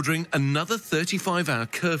Kyiv ordering another 35-hour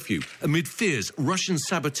curfew amid fears Russian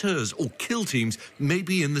saboteurs or kill teams may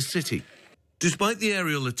be in the city. Despite the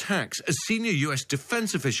aerial attacks, a senior U.S.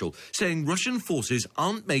 defense official saying Russian forces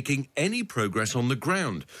aren't making any progress on the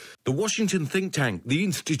ground. The Washington think tank, the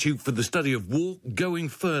Institute for the Study of War, going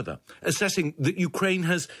further, assessing that Ukraine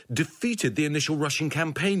has defeated the initial Russian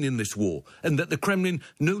campaign in this war and that the Kremlin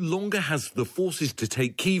no longer has the forces to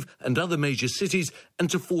take Kyiv and other major cities and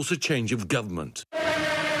to force a change of government.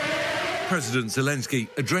 President Zelensky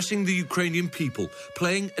addressing the Ukrainian people,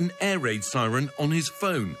 playing an air raid siren on his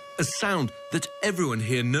phone, a sound that everyone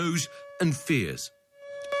here knows and fears.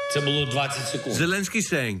 Zelensky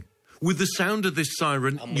saying, with the sound of this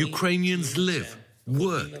siren, Ukrainians live,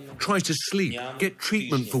 work, try to sleep, get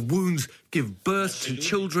treatment for wounds, give birth to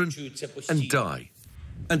children, and die.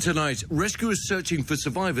 And tonight, rescuers searching for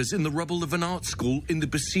survivors in the rubble of an art school in the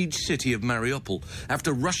besieged city of Mariupol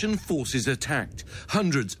after Russian forces attacked.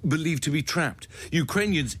 Hundreds believed to be trapped.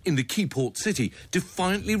 Ukrainians in the key port city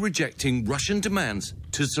defiantly rejecting Russian demands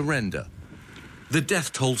to surrender. The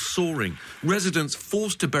death toll soaring. Residents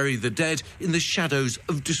forced to bury the dead in the shadows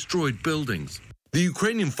of destroyed buildings. The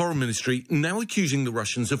Ukrainian Foreign Ministry now accusing the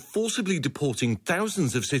Russians of forcibly deporting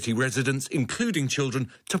thousands of city residents, including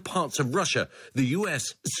children, to parts of Russia. The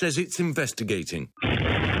US says it's investigating.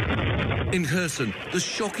 In Kherson, the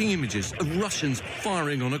shocking images of Russians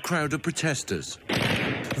firing on a crowd of protesters.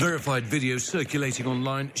 Verified video circulating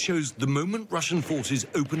online shows the moment Russian forces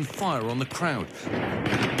opened fire on the crowd,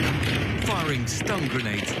 firing stun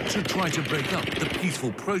grenades to try to break up the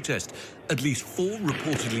peaceful protest. At least 4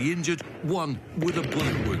 reportedly injured, 1 with a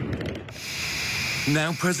bullet wound.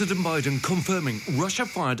 Now President Biden confirming Russia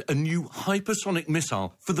fired a new hypersonic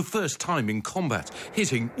missile for the first time in combat,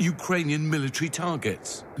 hitting Ukrainian military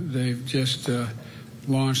targets. They've just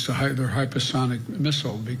launched their hypersonic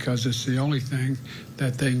missile because it's the only thing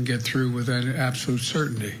that they can get through with absolute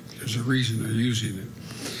certainty. There's a reason they're using it.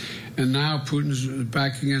 And now Putin's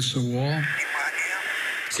back against the wall.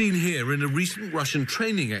 Seen here in a recent Russian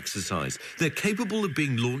training exercise, they're capable of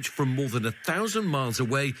being launched from more than 1,000 miles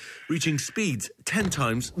away, reaching speeds 10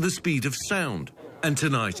 times the speed of sound. And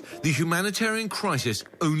tonight, the humanitarian crisis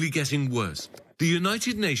only getting worse. The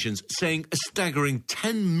United Nations saying a staggering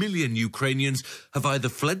 10 million Ukrainians have either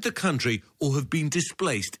fled the country or have been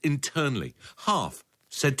displaced internally. Half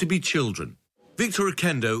said to be children. Victor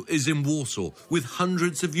Oquendo is in Warsaw with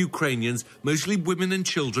hundreds of Ukrainians, mostly women and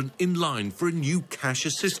children, in line for a new cash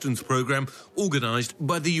assistance program organised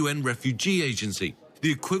by the UN Refugee Agency.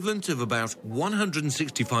 The equivalent of about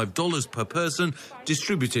 $165 per person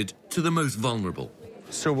distributed to the most vulnerable.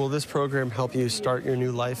 So will this program help you start your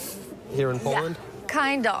new life here in Poland? Yeah,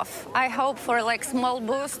 kind of. I hope for like small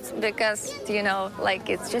boost because, you know, like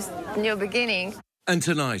it's just new beginning. And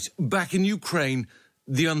tonight, back in Ukraine,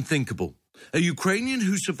 the unthinkable. A Ukrainian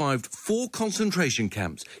who survived 4 concentration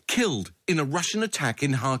camps, killed in a Russian attack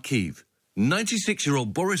in Kharkiv.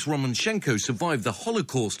 96-year-old Boris Romanchenko survived the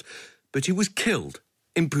Holocaust, but he was killed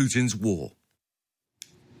in Putin's war.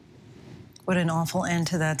 What an awful end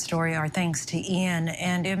to that story. Our thanks to Ian.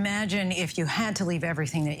 And imagine if you had to leave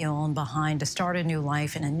everything that you own behind to start a new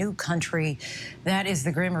life in a new country. That is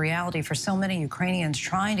the grim reality for so many Ukrainians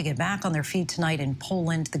trying to get back on their feet tonight in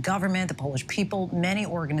Poland. The government, the Polish people, many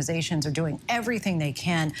organizations are doing everything they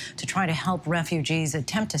can to try to help refugees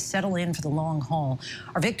attempt to settle in for the long haul.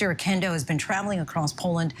 Our Victor Oquendo has been traveling across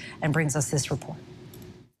Poland and brings us this report.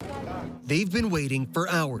 They've been waiting for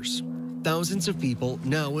hours. Thousands of people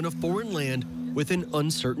now in a foreign land with an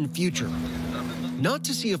uncertain future. Not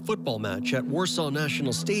to see a football match at Warsaw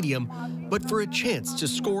National Stadium, but for a chance to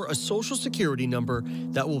score a social security number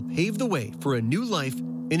that will pave the way for a new life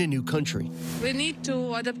in a new country. We need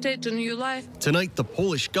to adapt to new life. Tonight, the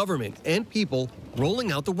Polish government and people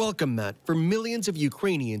rolling out the welcome mat for millions of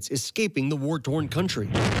Ukrainians escaping the war-torn country.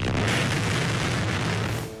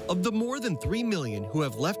 Of the more than 3 million who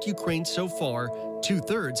have left Ukraine so far,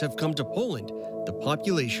 2/3 have come to Poland, the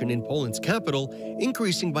population in Poland's capital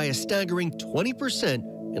increasing by a staggering 20%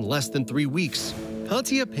 in less than 3 weeks.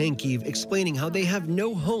 Katia Pankiv explaining how they have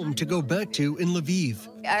no home to go back to in Lviv.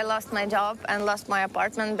 I lost my job and lost my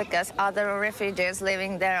apartment because other refugees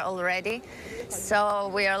living there already. So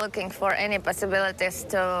we are looking for any possibilities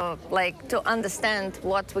to understand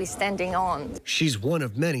what we're standing on. She's one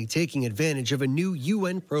of many taking advantage of a new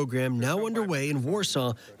UN program now underway in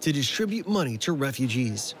Warsaw to distribute money to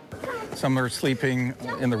refugees. Some are sleeping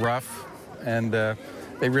in the rough, and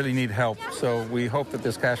they really need help. So we hope that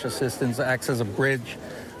this cash assistance acts as a bridge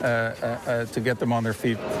to get them on their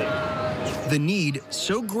feet. The need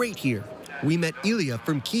so great here. We met Ilya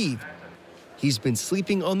from Kyiv. He's been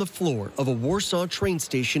sleeping on the floor of a Warsaw train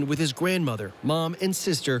station with his grandmother, mom, and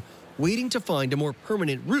sister, waiting to find a more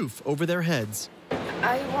permanent roof over their heads.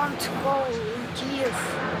 I want to go in Kyiv,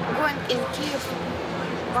 going in Kyiv,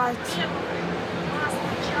 but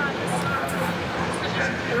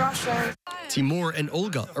Russia. Timur and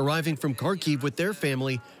Olga arriving from Kharkiv with their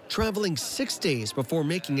family, traveling 6 days before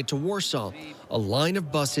making it to Warsaw. A line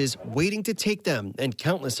of buses waiting to take them and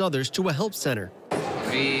countless others to a help center.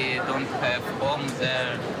 We don't have home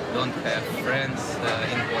there, don't have friends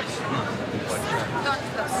in Pольша. Don't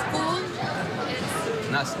have school.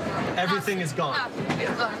 Nothing. Everything is gone.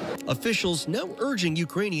 It's gone. Officials now urging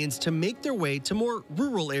Ukrainians to make their way to more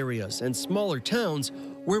rural areas and smaller towns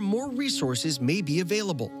where more resources may be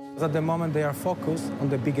available. At the moment, they are focused on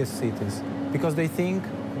the biggest cities because they think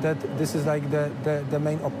that this is like the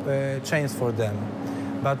main chance for them.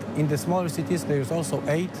 But in the smaller cities, there is also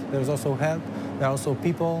aid, there is also help, there are also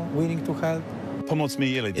people willing to help.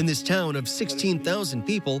 In this town of 16,000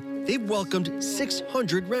 people, they've welcomed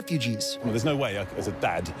 600 refugees. Well, there's no way, as a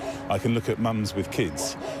dad, I can look at mums with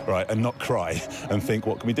kids, right, and not cry and think,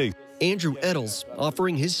 what can we do? Andrew Eddles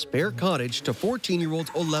offering his spare cottage to 14-year-old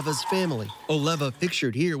Oleva's family. Oleva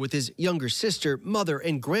pictured here with his younger sister, mother,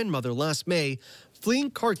 and grandmother last May,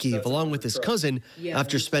 fleeing Kharkiv along with his cousin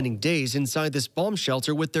after spending days inside this bomb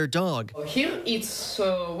shelter with their dog. Here it's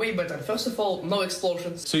way better. First of all, no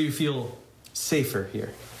explosions. So you feel safer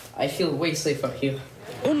here? I feel way safer here.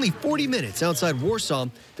 Only 40 minutes outside Warsaw,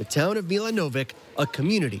 the town of Milanowic, a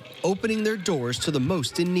community opening their doors to the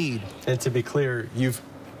most in need. And to be clear, you've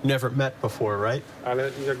never met before, right?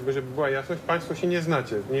 Ale jakby, żeby była jasność, państwo się nie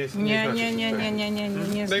znacie. Nie znamy się,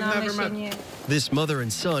 nie. This mother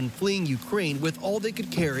and son fleeing Ukraine with all they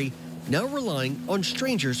could carry, now relying on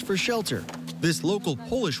strangers for shelter. This local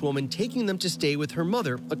Polish woman taking them to stay with her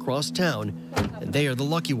mother across town, and they are the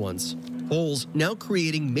lucky ones. Poles now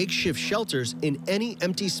creating makeshift shelters in any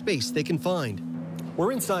empty space they can find.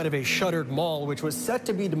 We're inside of a shuttered mall, which was set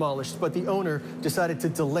to be demolished, but the owner decided to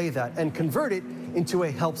delay that and convert it into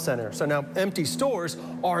a help center. So now empty stores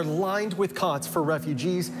are lined with cots for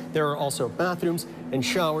refugees. There are also bathrooms and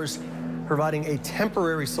showers, providing a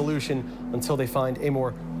temporary solution until they find a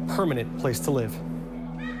more permanent place to live.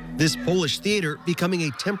 This Polish theater becoming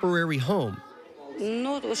a temporary home.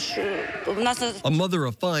 A mother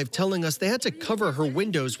of 5 telling us they had to cover her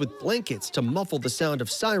windows with blankets to muffle the sound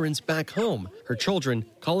of sirens back home. Her children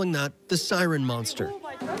calling that the siren monster.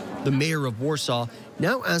 The mayor of Warsaw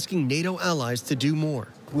now asking NATO allies to do more.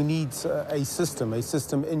 We need a system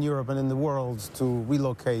in Europe and in the world to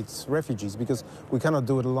relocate refugees because we cannot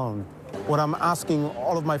do it alone. What I'm asking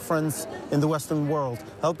all of my friends in the Western world,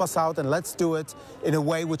 help us out and let's do it in a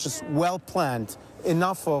way which is well planned.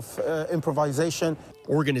 Enough of improvisation.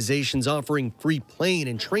 Organizations offering free plane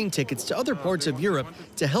and train tickets to other parts of Europe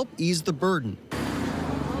to help ease the burden.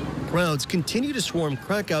 Crowds continue to swarm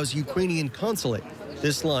Krakow's Ukrainian consulate.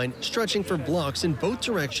 This line stretching for blocks in both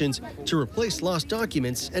directions to replace lost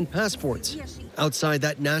documents and passports. Outside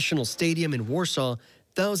that national stadium in Warsaw,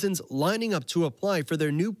 thousands lining up to apply for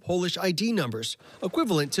their new Polish ID numbers,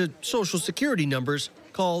 equivalent to social security numbers,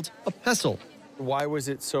 called a PESEL. Why was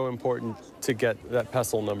it so important to get that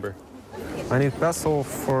PESEL number? I need PESEL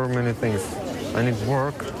for many things. I need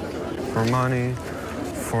work, for money,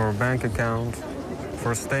 for bank account,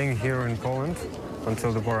 for staying here in Poland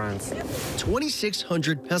until the war ends.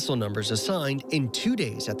 2,600 PESEL numbers assigned in 2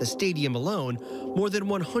 days at the stadium alone, more than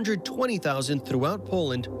 120,000 throughout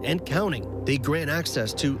Poland and counting. They grant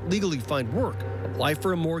access to legally find work, apply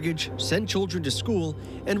for a mortgage, send children to school,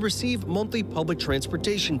 and receive monthly public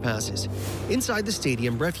transportation passes. Inside the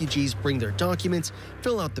stadium, refugees bring their documents,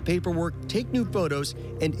 fill out the paperwork, take new photos,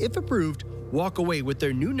 and if approved, walk away with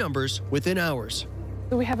their new numbers within hours.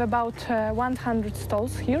 We have about 100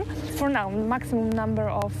 stalls here. For now, the maximum number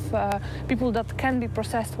of people that can be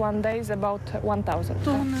processed one day is about 1,000.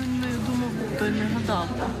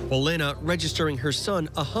 Polena registering her son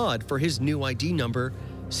Ahad for his new ID number.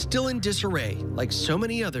 Still in disarray, like so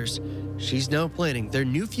many others, she's now planning their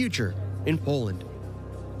new future in Poland.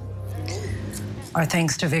 Our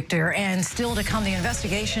thanks to Victor. And still to come, the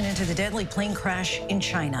investigation into the deadly plane crash in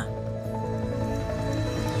China.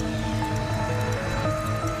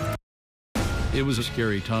 It was a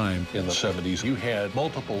scary time. In the 70s, you had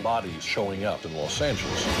multiple bodies showing up in Los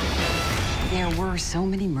Angeles. There were so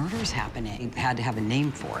many murders happening. You had to have a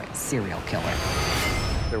name for it, serial killer.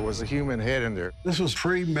 There was a human head in there. This was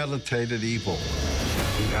premeditated evil.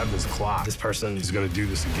 We have this clock. This person is going to do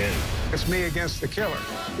this again. It's me against the killer.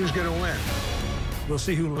 Who's going to win? We'll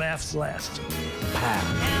see who laughs last.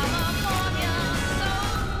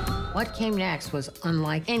 What came next was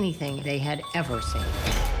unlike anything they had ever seen.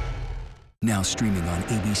 Now streaming on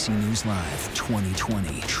ABC News Live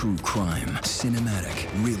 2020. True crime, cinematic,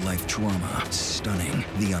 real-life drama, stunning,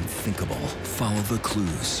 the unthinkable. Follow the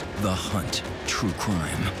clues. The Hunt. True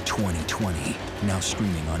crime 2020. Now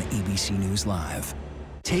streaming on ABC News Live.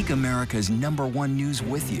 Take America's #1 news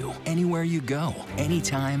with you anywhere you go,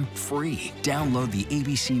 anytime, free. Download the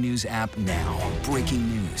ABC News app now. Breaking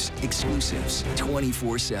news, exclusives,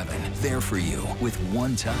 24/7. There for you with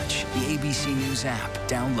one touch. The ABC News app.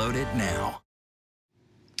 Download it now.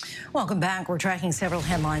 Welcome back. We're tracking several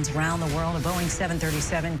headlines around the world. A Boeing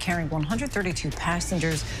 737 carrying 132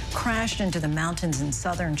 passengers crashed into the mountains in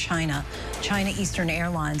southern China. China Eastern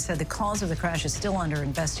Airlines said the cause of the crash is still under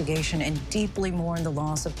investigation and deeply mourned the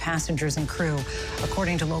loss of passengers and crew.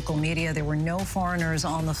 According to local media, there were no foreigners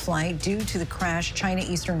on the flight. Due to the crash, China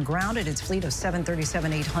Eastern grounded its fleet of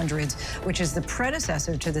 737-800s, which is the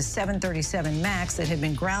predecessor to the 737 MAX that had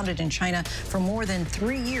been grounded in China for more than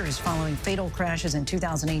 3 years following fatal crashes in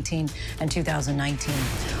 2018 and 2019.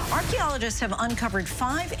 Archaeologists have uncovered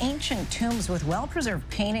 5 ancient tombs with well-preserved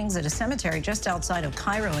paintings at a cemetery just outside of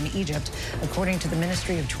Cairo in Egypt. According to the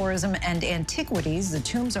Ministry of Tourism and Antiquities, the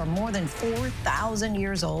tombs are more than 4,000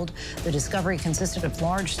 years old. The discovery consisted of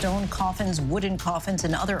large stone coffins, wooden coffins,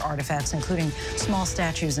 and other artifacts, including small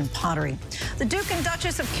statues and pottery. The Duke and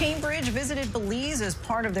Duchess of Cambridge visited Belize as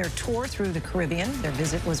part of their tour through the Caribbean. Their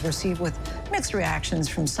visit was received with mixed reactions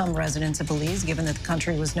from some residents of Belize, given that the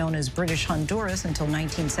country was known as British Honduras until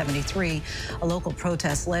 1973. A local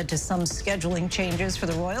protest led to some scheduling changes for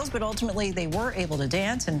the royals, but ultimately they were able to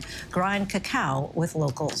dance and grind cacao with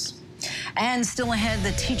locals. And still ahead,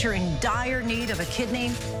 the teacher in dire need of a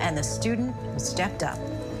kidney and the student who stepped up.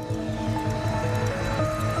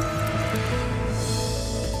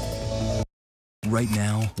 Right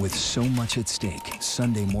now, with so much at stake,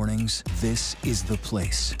 Sunday mornings, this is the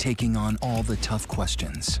place. Taking on all the tough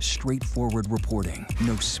questions, straightforward reporting,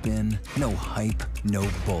 no spin, no hype, no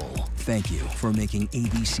bull. Thank you for making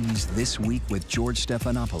ABC's This Week with George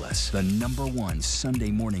Stephanopoulos the #1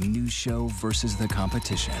 Sunday morning news show versus the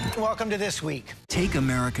competition. Welcome to This Week. Take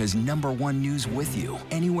America's #1 news with you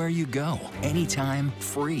anywhere you go, anytime,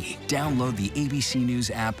 free. Download the ABC News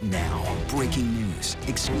app now. Breaking news,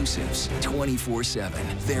 exclusives, 24/7.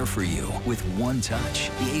 There for you with one touch.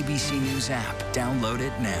 The ABC News app. Download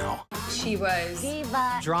it now. She was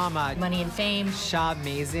diva, drama, money and fame,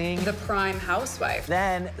 amazing, the prime housewife.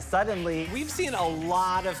 Then suddenly, we've seen a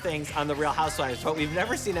lot of things on The Real Housewives, but we've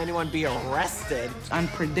never seen anyone be arrested.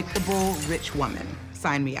 Unpredictable rich woman.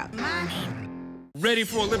 Sign me up. Ready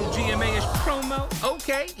for a little GMA-ish promo?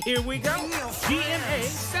 Okay, here we go. GMA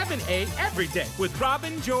 7A every day with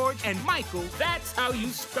Robin, George, and Michael. That's how you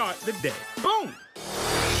start the day. Boom!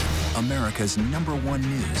 America's #1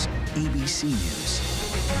 news, ABC News.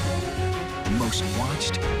 Most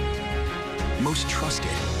watched, most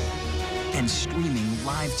trusted, and streaming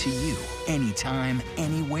live to you anytime,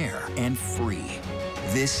 anywhere, and free.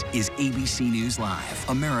 This is ABC News Live,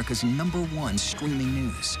 America's #1 streaming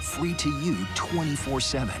news, free to you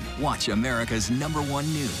 24/7. Watch America's #1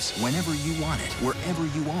 news whenever you want it, wherever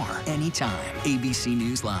you are, anytime. ABC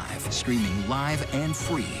News Live, streaming live and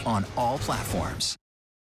free on all platforms.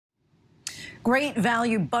 Great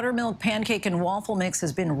Value buttermilk pancake and waffle mix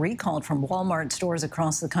has been recalled from Walmart stores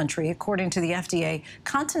across the country. According to the FDA,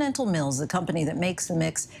 Continental Mills, the company that makes the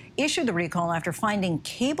mix, issued the recall after finding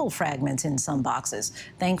cable fragments in some boxes.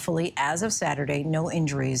 Thankfully, as of Saturday, no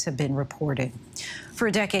injuries have been reported. For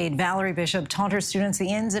a decade, Valerie Bishop taught her students the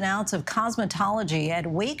ins and outs of cosmetology at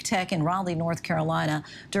Wake Tech in Raleigh, North Carolina.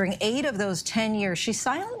 During 8 of those 10 years, she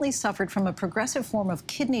silently suffered from a progressive form of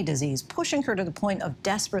kidney disease, pushing her to the point of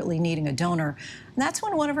desperately needing a donor. And that's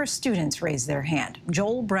when one of her students raised their hand.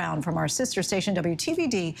 Joel Brown from our sister station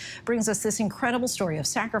WTVD brings us this incredible story of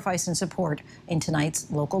sacrifice and support in tonight's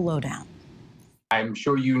Local Lowdown. I'm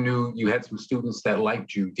sure you knew you had some students that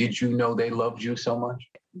liked you. Did you know they loved you so much?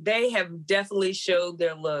 They have definitely showed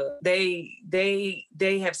their love. They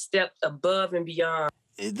have stepped above and beyond.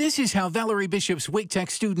 This is how Valerie Bishop's Wake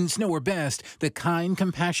Tech students know her best. The kind,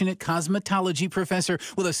 compassionate cosmetology professor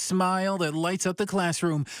with a smile that lights up the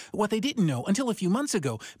classroom. What they didn't know until a few months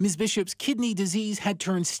ago, Ms. Bishop's kidney disease had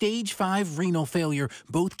turned stage 5 renal failure,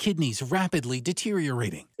 both kidneys rapidly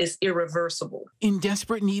deteriorating. It's irreversible. In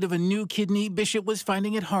desperate need of a new kidney, Bishop was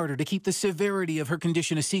finding it harder to keep the severity of her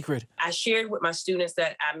condition a secret. I shared with my students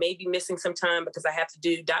that I may be missing some time because I have to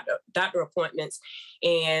do doctor appointments,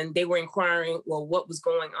 and they were inquiring, well, what was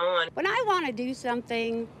going on. When I want to do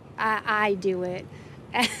something, I do it.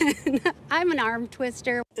 And I'm an arm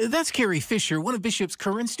twister. That's Carrie Fisher, one of Bishop's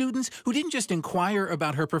current students who didn't just inquire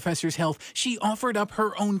about her professor's health. She offered up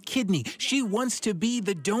her own kidney. She wants to be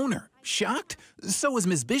the donor. Shocked? So was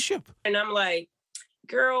Ms. Bishop. And I'm like,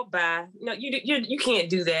 girl, bye. No, you can't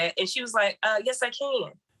do that. And she was like, yes, I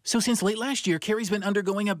can. So since late last year, Carrie's been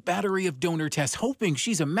undergoing a battery of donor tests, hoping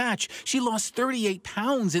she's a match. She lost 38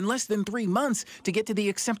 pounds in less than 3 months to get to the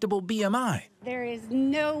acceptable BMI. There is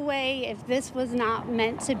no way, if this was not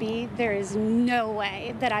meant to be, there is no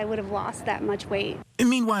way that I would have lost that much weight. And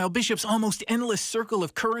meanwhile, Bishop's almost endless circle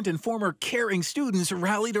of current and former caring students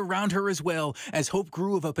rallied around her as well. As hope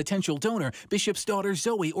grew of a potential donor, Bishop's daughter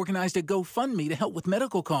Zoe organized a GoFundMe to help with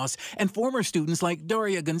medical costs, and former students like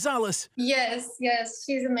Daria Gonzalez, yes,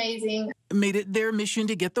 she's amazing, made it their mission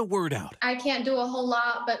to get the word out. I can't do a whole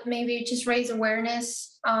lot, but maybe just raise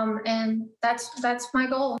awareness, and that's my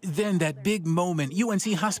goal. Then that big moment,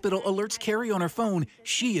 UNC Hospital alerts Carrie on her phone.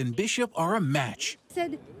 She and Bishop are a match.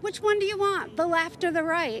 Said, which one do you want, the left or the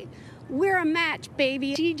right? We're a match,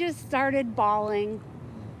 baby. She just started bawling.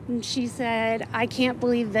 And she said, I can't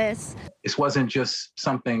believe this. This wasn't just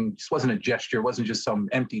something, this wasn't a gesture, it wasn't just some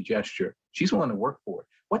empty gesture. She's willing to work for it.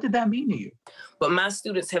 What did that mean to you? But my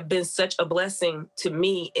students have been such a blessing to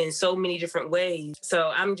me in so many different ways.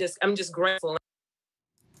 So I'm just grateful.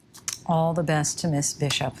 All the best to Miss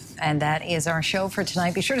Bishop. And that is our show for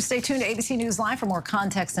tonight. Be sure to stay tuned to ABC News Live for more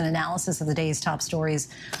context and analysis of the day's top stories.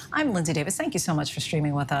 I'm Lindsay Davis. Thank you so much for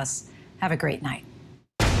streaming with us. Have a great night.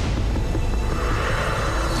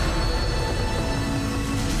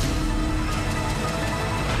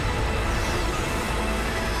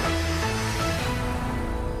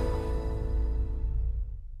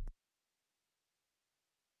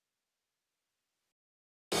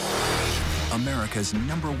 America's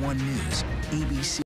 #1 news, ABC.